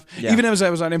and stuff. Yeah. Even as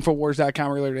I was on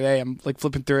Infowars.com earlier today, I'm like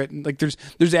flipping through it and like there's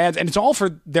ads and it's all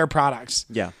for their products.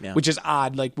 Yeah. Which is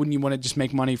odd. Like, wouldn't you want to just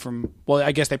make money from? Well,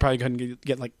 I guess they probably couldn't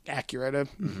get like Acura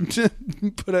to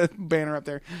put a banner up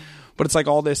there, but it's like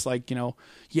all this like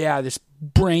this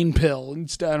brain pill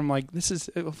and stuff. I'm like, this is.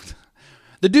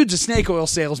 The dude's a snake oil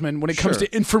salesman when it comes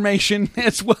to information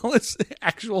as well as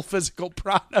actual physical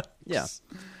products. Yeah.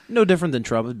 No different than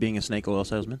Trump being a snake oil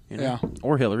salesman. Yeah.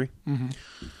 Or Hillary. Mm-hmm.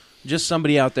 Just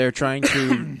somebody out there trying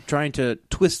to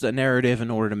twist the narrative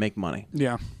in order to make money.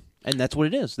 Yeah. And that's what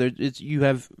it is. You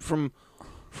have from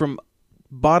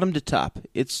bottom to top,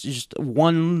 it's just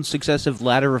one successive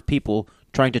ladder of people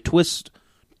trying to twist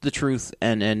the truth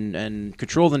and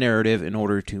control the narrative in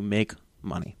order to make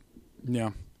money.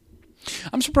 Yeah.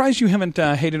 I'm surprised you haven't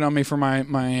hated on me for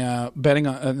my betting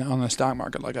on the stock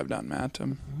market like I've done, Matt.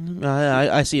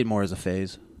 I see it more as a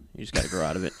phase. You just got to grow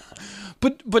out of it.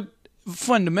 But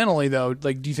fundamentally, though,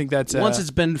 like, do you think that's once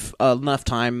it's been enough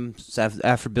time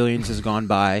after billions has gone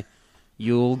by,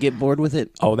 you'll get bored with it.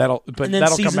 Oh, that'll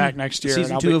come back next year.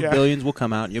 Season 2 of Billions will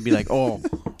come out, and you'll be like, oh,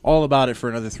 all about it for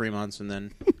another 3 months, and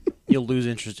then you'll lose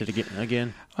interest in it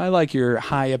again. I like your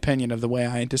high opinion of the way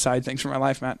I decide things for my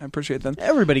life, Matt. I appreciate that.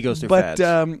 Everybody goes through fads.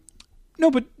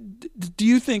 But do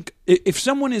you think if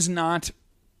someone is not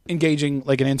engaging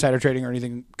like in insider trading or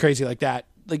anything crazy like that,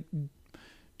 like, do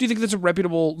you think that's a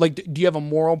reputable? Like, do you have a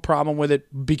moral problem with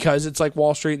it because it's like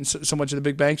Wall Street and so much of the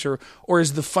big banks, or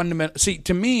is the fundamental? See,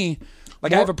 to me,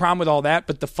 like, I have a problem with all that,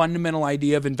 but the fundamental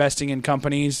idea of investing in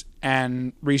companies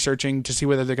and researching to see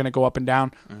whether they're going to go up and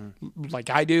down, like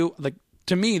I do, like,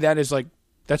 to me, that is like,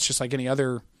 that's just like any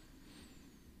other.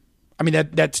 I mean,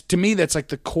 that's to me, that's like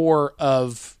the core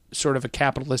of sort of a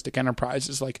capitalistic enterprise.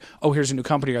 Is like, oh, here's a new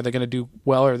company. Are they going to do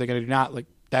well or are they going to do not? Like,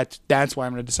 that's why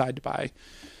I'm going to decide to buy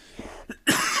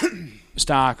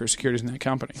stock or securities in that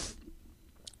company.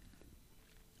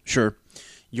 Sure.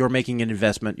 You're making an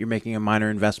investment. You're making a minor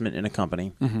investment in a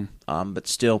company. Mm-hmm. But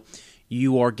still,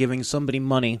 you are giving somebody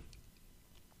money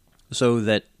so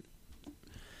that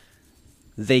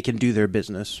they can do their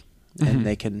business and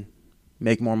they can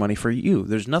make more money for you.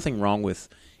 There's nothing wrong with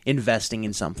investing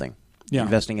in something,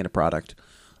 investing in a product,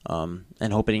 and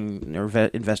hoping, or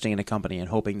investing in a company and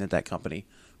hoping that company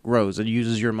grows and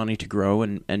uses your money to grow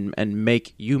and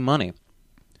make you money.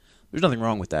 There's nothing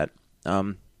wrong with that.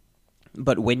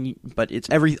 But it's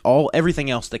everything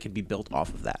else that can be built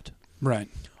off of that. Right.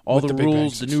 All the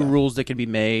rules, the new rules that can be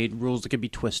made, rules that can be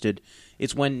twisted.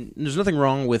 It's when there's nothing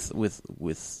wrong with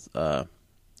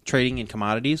trading in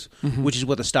commodities, which is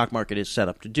what the stock market is set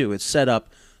up to do. It's set up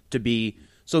to be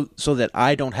so that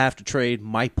I don't have to trade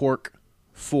my pork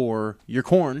for your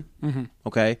corn.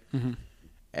 Okay.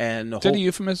 And is that a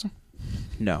euphemism?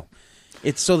 No,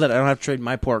 it's so that I don't have to trade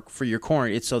my pork for your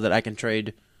corn. It's so that I can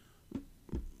trade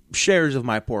shares of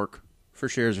my pork for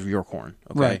shares of your corn.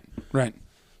 Okay, right.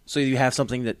 So you have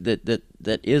something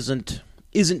that isn't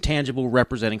tangible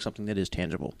representing something that is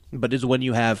tangible, but is when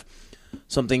you have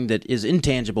something that is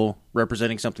intangible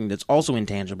representing something that's also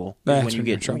intangible. That's when you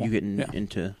get trouble.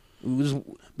 into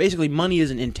basically money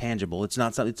isn't intangible. It's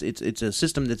not. It's a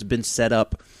system that's been set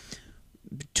up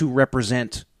to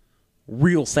represent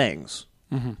real things.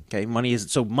 Mm-hmm. Okay, money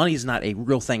is not a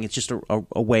real thing. It's just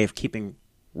a way of keeping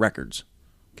records.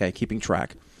 Okay, keeping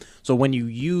track. So when you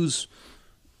use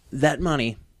that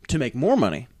money to make more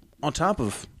money on top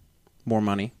of more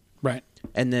money, right,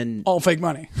 and then all fake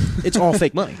money. It's all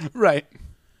fake money, right?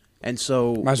 And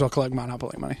so might as well collect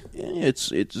monopoly money.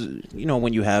 It's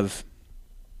when you have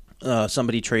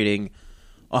somebody trading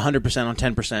 100% on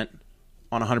 10%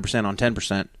 on 100% on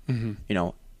 10%, mm-hmm.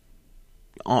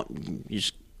 You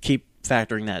just keep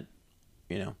factoring that,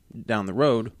 down the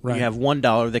road. Right. You have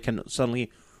 $1 that can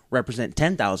suddenly represent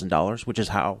 $10,000, which is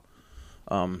how,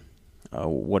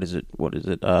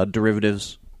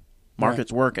 derivatives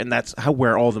markets work, and that's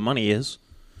where all the money is.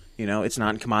 It's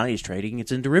not in commodities trading;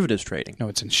 it's in derivatives trading. No,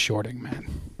 it's in shorting,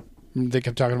 man. They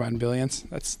kept talking about in billions.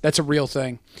 That's a real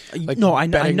thing. Like I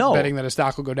know. Betting that a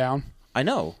stock will go down. I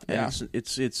know. Yeah.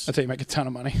 It's. That's how you make a ton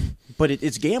of money. But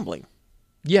it's gambling.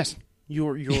 Yes.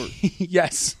 You're.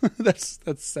 Yes.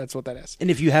 That's what that is.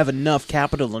 And if you have enough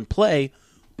capital in play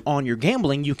on your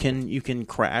gambling, you can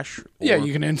crash. Yeah,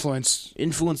 you can influence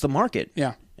the market.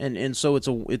 Yeah. And so it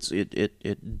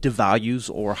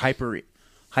devalues or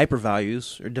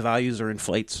hypervalues or devalues or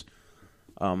inflates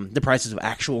the prices of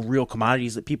actual real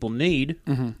commodities that people need,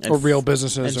 mm-hmm. or real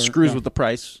businesses, and screws with the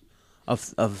price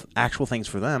of actual things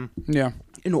for them. Yeah,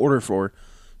 in order for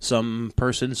some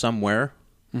person somewhere,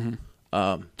 mm-hmm.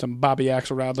 Some Bobby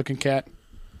Axelrod looking cat.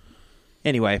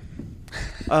 Anyway,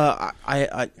 I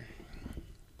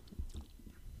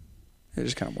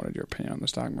just kind of wanted your opinion on the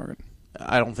stock market.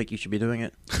 I don't think you should be doing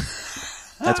it.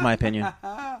 That's my opinion.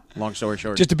 Long story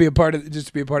short, just to be a part of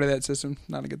that system,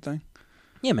 not a good thing.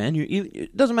 Yeah, man.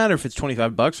 It doesn't matter if it's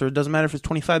 $25 or it doesn't matter if it's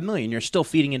 $25 million. You're still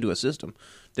feeding into a system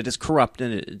that is corrupt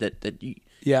and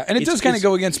yeah, and it does kind of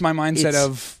go against my mindset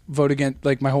of vote against,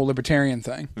 like my whole libertarian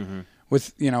thing, mm-hmm.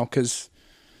 with because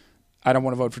I don't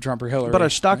want to vote for Trump or Hillary. But our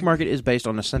stock market is based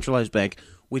on a centralized bank,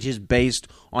 which is based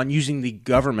on using the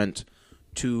government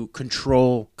to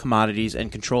control commodities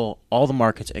and control all the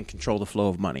markets and control the flow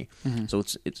of money. Mm-hmm. So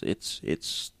it's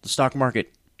the stock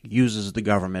market uses the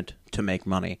government to make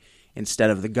money instead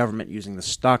of the government using the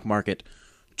stock market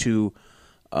to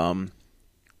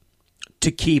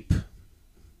keep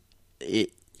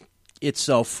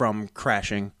itself from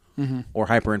crashing, mm-hmm. or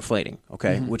hyperinflating.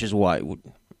 Okay, mm-hmm. which is why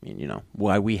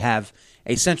we have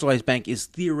a centralized bank is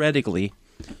theoretically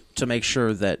to make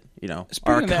sure that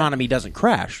our economy doesn't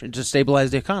crash and to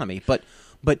stabilize the economy. But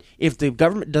if the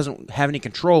government doesn't have any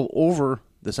control over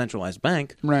the centralized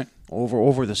bank, right,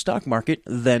 over the stock market,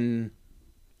 then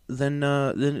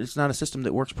it's not a system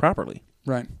that works properly.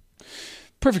 Right.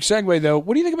 Perfect segue, though.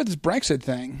 What do you think about this Brexit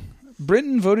thing?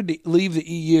 Britain voted to leave the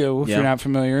EU, if you're not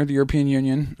familiar, the European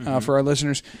Union, mm-hmm. For our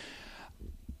listeners.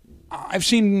 I've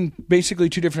seen basically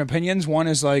two different opinions. One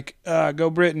is like, go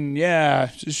Britain, yeah,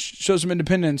 just show some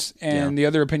independence. And the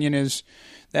other opinion is,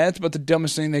 that's about the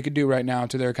dumbest thing they could do right now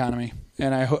to their economy.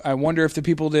 And I wonder if the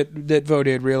people that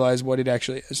voted realize what it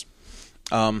actually is.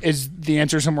 Is the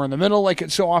answer somewhere in the middle, like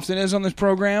it so often is on this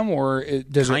program, or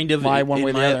does it lie one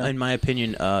way or the other? In my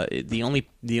opinion, the only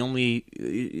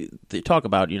they talk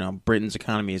about, Britain's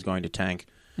economy is going to tank,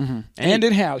 mm-hmm. and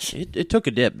it has. It took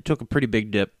a dip. It took a pretty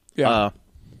big dip. Yeah.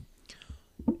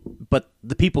 But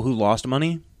the people who lost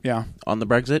money, on the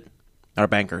Brexit, are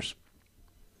bankers.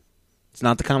 It's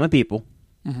not the common people.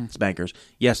 Mm-hmm. It's bankers.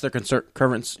 Yes, their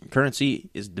currency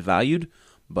is devalued,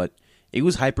 but it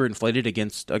was hyperinflated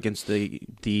against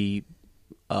the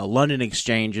London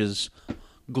Exchange's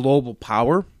global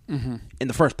power, mm-hmm. in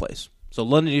the first place. So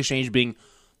London Exchange being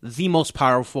the most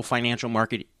powerful financial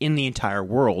market in the entire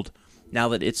world, now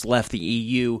that it's left the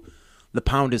EU, the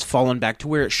pound has fallen back to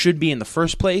where it should be in the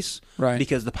first place, right?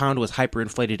 Because the pound was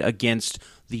hyperinflated against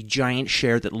the giant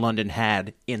share that London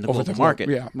had in the global market.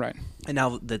 Yeah, right. And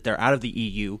now that they're out of the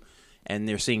EU and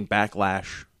they're seeing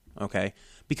backlash, okay?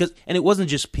 And it wasn't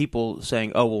just people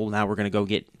saying, "Oh, well, now we're going to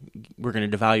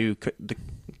devalue the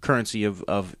currency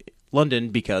of London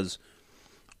because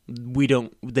they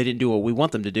didn't do what we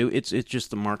want them to do." It's just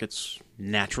the market's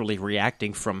naturally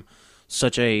reacting from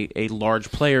such a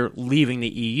large player leaving the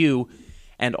EU,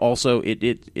 and also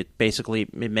it basically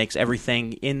makes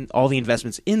everything in all the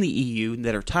investments in the EU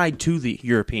that are tied to the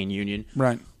European Union,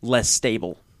 right, less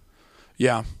stable.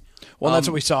 Yeah. Well, that's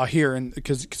what we saw here, and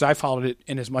because I followed it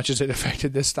in as much as it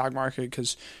affected this stock market,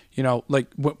 because like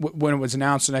when it was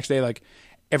announced the next day, like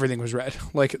everything was red.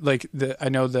 like like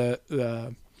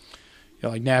Nasdaq,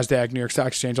 New York Stock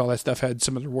Exchange, all that stuff had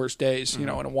some of their worst days, in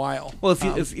a while. Well,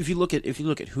 if you look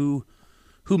at who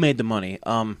made the money,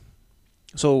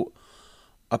 So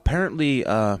apparently,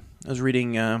 I was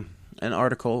reading an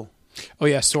article. Oh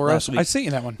yeah, Soros. I sent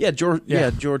you that one. Yeah, George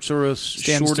Soros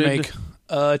stands shorted to make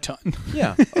a ton.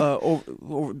 Yeah,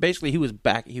 basically he was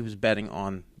betting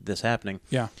on this happening.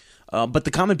 Yeah. But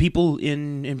the common people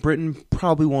in Britain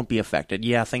probably won't be affected.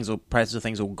 Yeah, prices of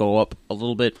things will go up a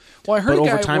little bit. Well, I heard but a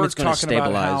guy over time it's going to talking about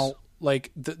stabilize. how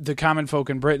like the common folk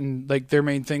in Britain, like their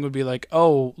main thing would be like,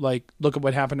 oh, like look at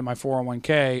what happened to my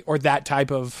 401k or that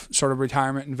type of sort of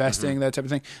retirement investing, that type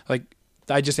of thing. Like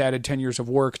I just added 10 years of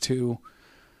work to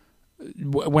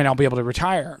when I'll be able to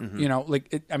retire. You know,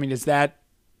 like is that,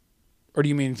 or do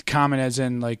you mean common as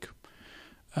in like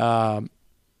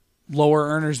lower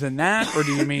earners than that, or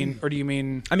do you mean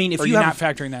if you're not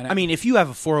factoring that in? I mean, if you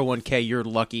have a 401k, you're a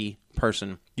lucky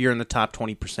person. You're in the top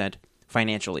 20%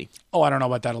 financially. Oh, I don't know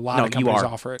about that. A lot of companies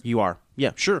offer it. You are.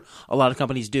 Yeah, sure. A lot of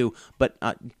companies do. But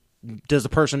does the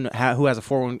person who has a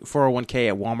 401k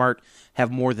at Walmart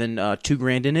have more than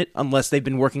 $2,000 in it unless they've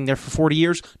been working there for 40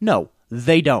 years? No,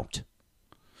 they don't.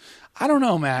 I don't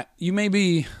know, Matt. You may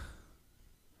be.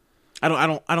 I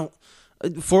don't.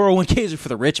 401ks are for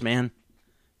the rich, man.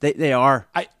 They are.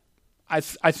 I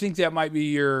think that might be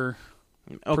your.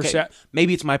 Okay.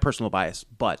 Maybe it's my personal bias,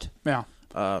 but yeah.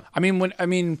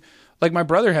 Like my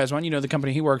brother has one. You know, the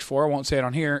company he works for. I won't say it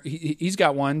on here. He's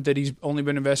got one that he's only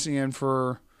been investing in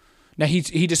for. Now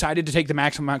he decided to take the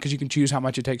maximum amount because you can choose how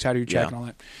much it takes out of your check and all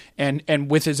that, and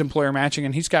with his employer matching,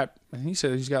 and he said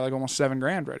he's got like almost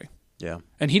 $7,000 ready. Yeah,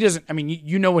 and he doesn't. I mean,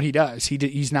 you know what he does.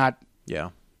 He's not. Yeah.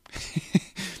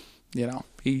 You know,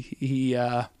 he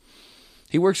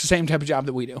works the same type of job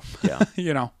that we do. Yeah.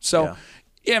 You know, so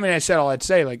yeah. I mean, I said all I'd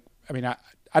say. Like, I mean,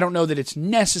 I don't know that it's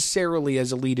necessarily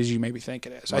as elite as you maybe think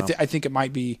it is. Well, I think it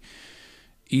might be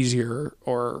easier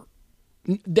or.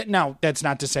 Now, that's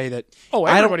not to say that,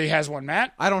 everybody has one,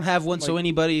 Matt. I don't have one, so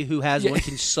anybody who has one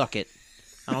can suck it.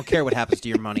 I don't care what happens to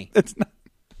your money.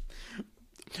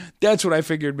 That's what I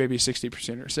figured maybe 60%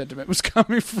 of your sentiment was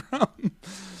coming from.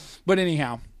 But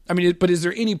anyhow, I mean, but is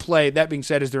there any play, that being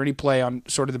said, is there any play on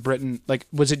sort of the Britain, like,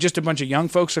 was it just a bunch of young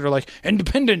folks that are like,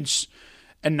 independence,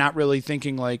 and not really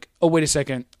thinking like, oh, wait a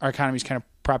second, our economy's kind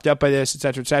of propped up by this,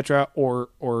 et cetera, or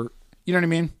you know what I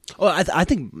mean? Well, I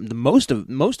think most of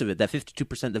it, that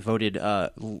 52% that voted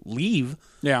leave,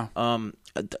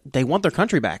 they want their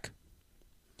country back.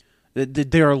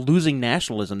 They are losing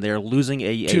nationalism. They are losing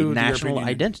a national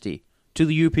identity to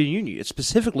the European Union,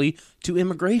 specifically to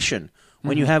immigration.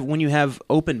 When you have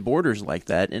open borders like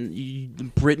that,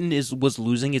 and Britain was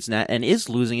losing its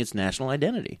national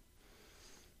identity.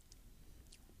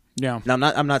 Yeah. Now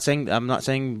I'm not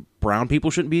saying brown people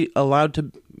shouldn't be allowed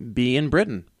to be in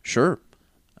Britain. Sure.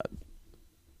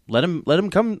 Let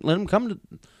them come to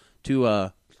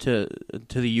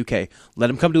the UK. Let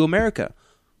them come to America.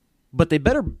 But they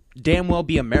better damn well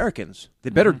be Americans.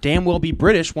 They better damn well be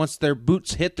British once their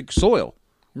boots hit the soil,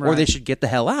 or they should get the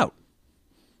hell out.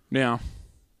 Yeah.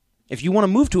 If you want to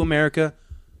move to America,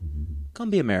 come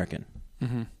be American.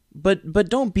 Mm-hmm. But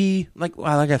don't be like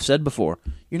I've said before.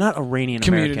 You're not Iranian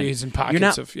American. Communities and pockets you're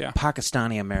not of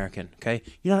Pakistani American. Okay,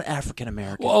 you're not African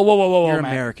American. Whoa, you're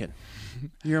Matt. American.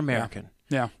 You're American.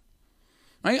 Yeah.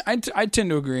 I tend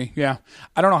to agree. Yeah,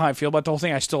 I don't know how I feel about the whole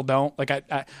thing. I still don't. Like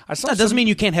I saw. That doesn't mean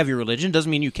you can't have your religion.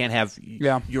 Doesn't mean you can't have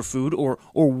your food or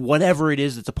whatever it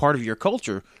is that's a part of your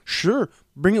culture. Sure,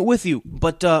 bring it with you.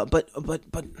 But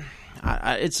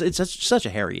it's such a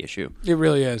hairy issue. It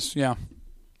really is. Yeah.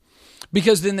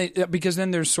 Because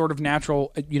then there's sort of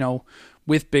natural, you know,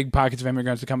 with big pockets of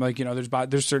immigrants that come, like, you know,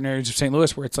 there's certain areas of St.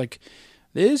 Louis where it's like,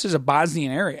 this is a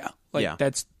Bosnian area. Like,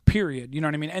 that's period. You know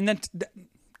what I mean? And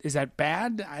is that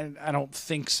bad? I don't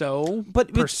think so,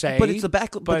 per se. But it's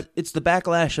the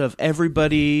backlash of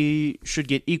everybody should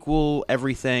get equal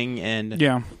everything and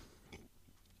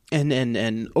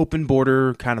and open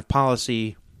border kind of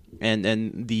policy and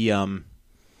the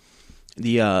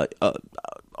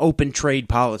open trade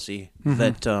policy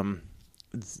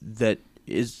that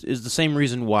is the same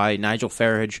reason why Nigel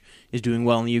Farage is doing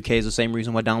well in the UK is the same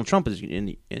reason why Donald Trump is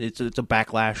it's a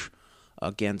backlash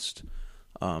against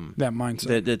that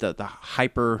mindset, the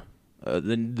hyper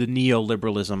the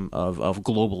neoliberalism of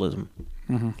globalism.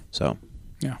 So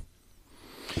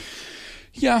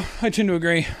yeah, I tend to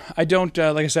agree. I don't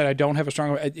like I said, I don't have a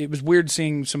strong. It was weird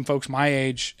seeing some folks my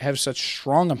age have such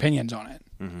strong opinions on it.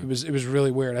 It was really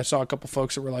weird. I saw a couple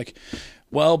folks that were like,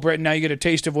 well, Brett, now you get a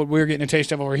taste of what we're getting a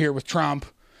taste of over here with Trump,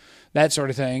 that sort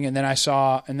of thing. And then I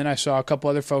saw a couple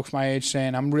other folks my age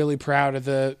saying, I'm really proud of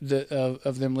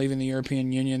of them leaving the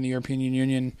European Union. The European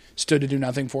Union stood to do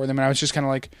nothing for them. And I was just kind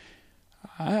of like,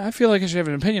 I feel like I should have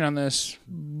an opinion on this,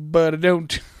 but I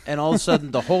don't. And all of a sudden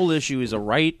the whole issue is a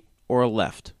right or a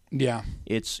left. Yeah.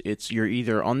 It's you're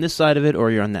either on this side of it or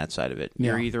you're on that side of it.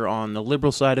 Yeah. You're either on the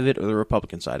liberal side of it or the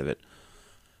Republican side of it.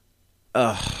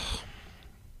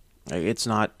 It's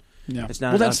not. Yeah. It's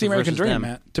not. Well, that's the American dream, them.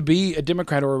 Matt. To be a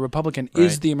Democrat or a Republican Right.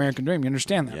 is the American dream. You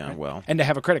understand that, Yeah, right? well. And to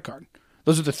have a credit card.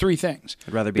 Those are the three things.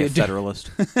 I'd rather be a Federalist.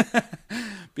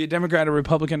 Be a Democrat, or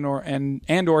Republican, or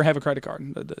have a credit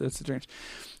card. That's the dreams.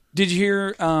 Did you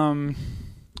hear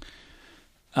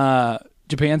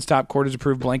Japan's top court has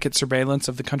approved blanket surveillance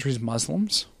of the country's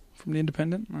Muslims from The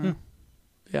Independent?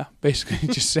 Yeah, basically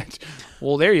just said,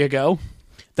 well, there you go.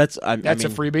 That's a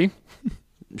freebie.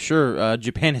 Sure,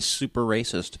 Japan is super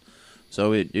racist,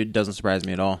 so it doesn't surprise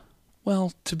me at all.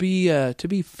 Well, to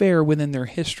be fair, within their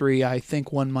history, I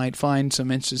think one might find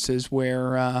some instances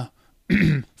where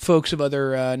folks of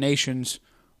other nations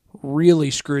really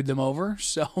screwed them over.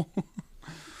 So,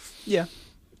 yeah,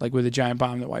 like with the giant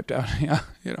bomb that wiped out,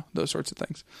 those sorts of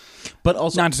things. But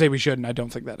also, not to say we shouldn't. I don't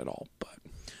think that at all.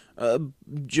 But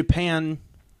Japan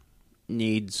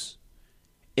needs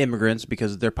immigrants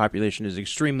because their population is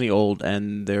extremely old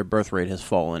and their birth rate has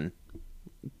fallen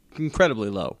incredibly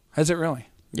low. Has it really?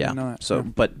 Yeah. I didn't know that. So,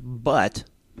 but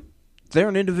they're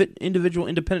an individual,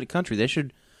 independent country. They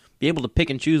should be able to pick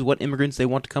and choose what immigrants they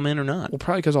want to come in or not. Well,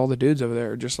 probably because all the dudes over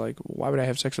there are just like, why would I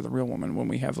have sex with a real woman when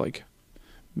we have like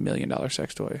 $1 million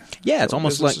sex toy? Yeah, it's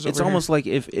almost like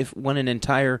if when an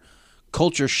entire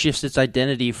culture shifts its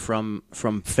identity from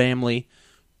family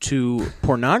to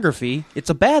pornography, it's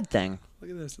a bad thing. Look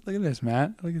at this,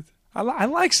 Matt. I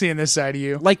like seeing this side of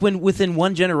you. Like when within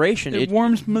one generation, it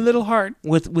warms my little heart.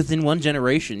 Within one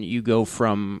generation, you go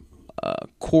from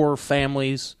core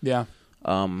families,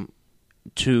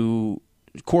 to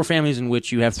core families in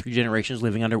which you have 3 generations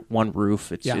living under one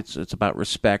roof. It's about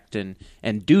respect and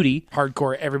duty.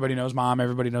 Hardcore. Everybody knows mom.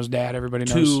 Everybody knows dad. Everybody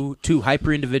knows. To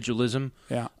hyper individualism.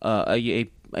 Yeah. A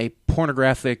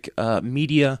pornographic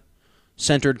media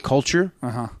centered culture.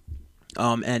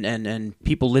 And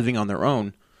people living on their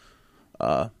own.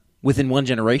 Within one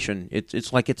generation,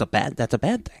 it's like that's a bad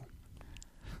thing.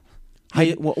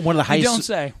 One of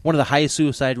the highest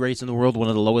suicide rates in the world, one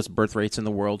of the lowest birth rates in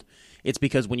the world. It's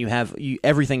because when you have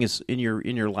everything is in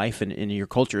your life and in your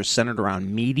culture is centered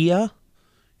around media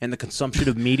and the consumption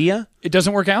of media. It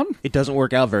doesn't work out? It doesn't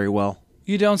work out very well.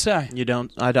 You don't say. You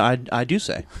don't. I do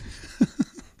say.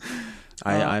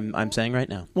 I'm saying right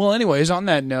now. Well, anyways, on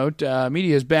that note,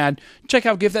 media is bad. Check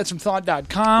out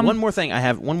givethatsomethought.com. One more thing I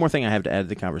have to add to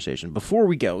the conversation before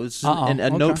we go. This is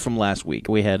a note from last week.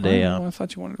 We had I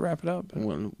thought you wanted to wrap it up.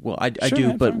 Well, I do,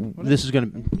 man, but this is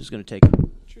gonna take.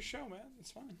 It's your show, man. It's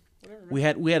fine. Whatever.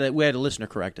 Man. We had a listener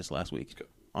correct us last week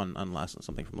on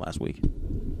something from last week.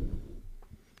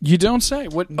 You don't say.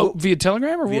 What? Via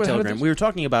Telegram or via what? Telegram? We were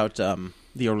talking about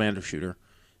the Orlando shooter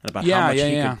and about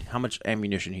how much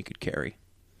ammunition he could carry.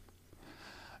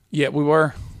 Yeah, we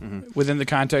were within the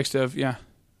context of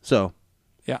So,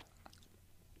 yeah,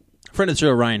 friend of the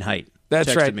show Ryan Height. That's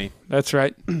texted right. Me. That's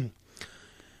right.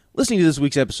 Listening to this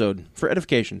week's episode for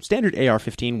edification, standard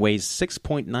AR-15 weighs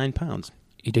 6.9 pounds.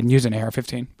 He didn't use an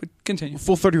AR-15, but continue.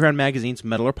 Full 30-round magazine's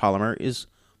metal or polymer is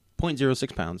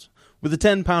 0.06 pounds. With a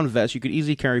 10-pound vest, you could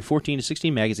easily carry 14 to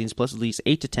 16 magazines plus at least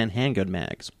 8 to 10 handgun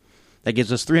mags. That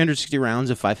gives us 360 rounds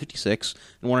of 5.56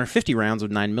 and 150 rounds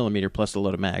of 9mm plus the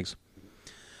load of mags.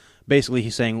 Basically,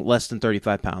 he's saying less than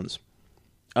 35 pounds.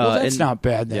 Well, that's not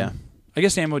bad then. Yeah. I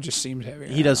guess ammo just seems heavy.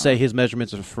 He does say his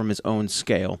measurements are from his own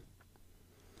scale.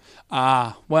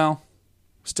 Well,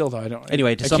 still though,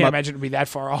 I can't imagine it would be that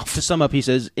far off. To sum up, he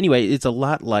says, anyway, it's a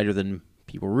lot lighter than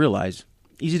people realize.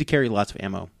 Easy to carry lots of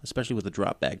ammo, especially with a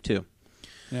drop bag, too.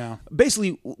 Yeah.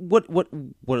 Basically, what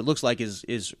it looks like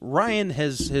is Ryan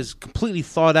has completely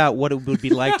thought out what it would be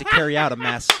like to carry out a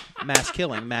mass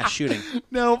killing, mass shooting.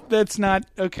 No, that's not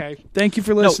okay. Thank you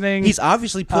for listening. No, he's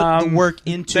obviously put the work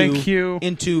into. Thank you.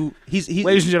 He's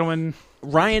ladies and gentlemen.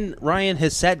 Ryan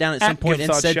has sat down at some point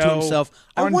and said to himself,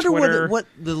 "I wonder what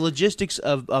the logistics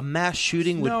of a mass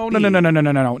shooting would be."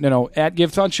 No. At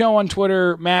Give Thought Show on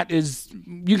Twitter. Matt is.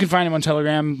 You can find him on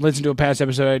Telegram. Listen to a past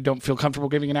episode. I don't feel comfortable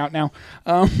giving it out now.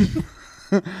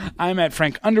 I'm at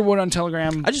Frank Underwood on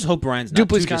Telegram. I just hope Brian's not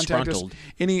too disgruntled.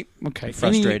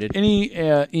 Frustrated. Any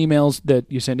emails that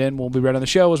you send in will be read on the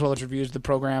show, as well as reviews of the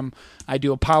program. I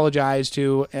do apologize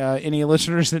to any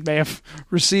listeners that may have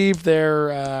received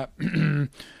their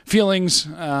feelings,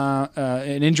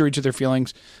 an injury to their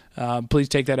feelings. Please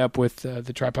take that up with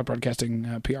the Tripod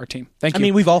Broadcasting PR team. Thank you. I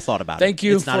mean, we've all thought about it. Thank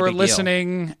you for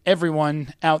listening,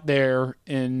 everyone out there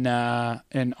in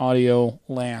audio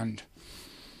land.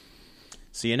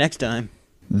 See you next time.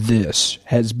 This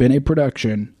has been a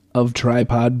production of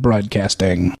Tripod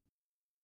Broadcasting.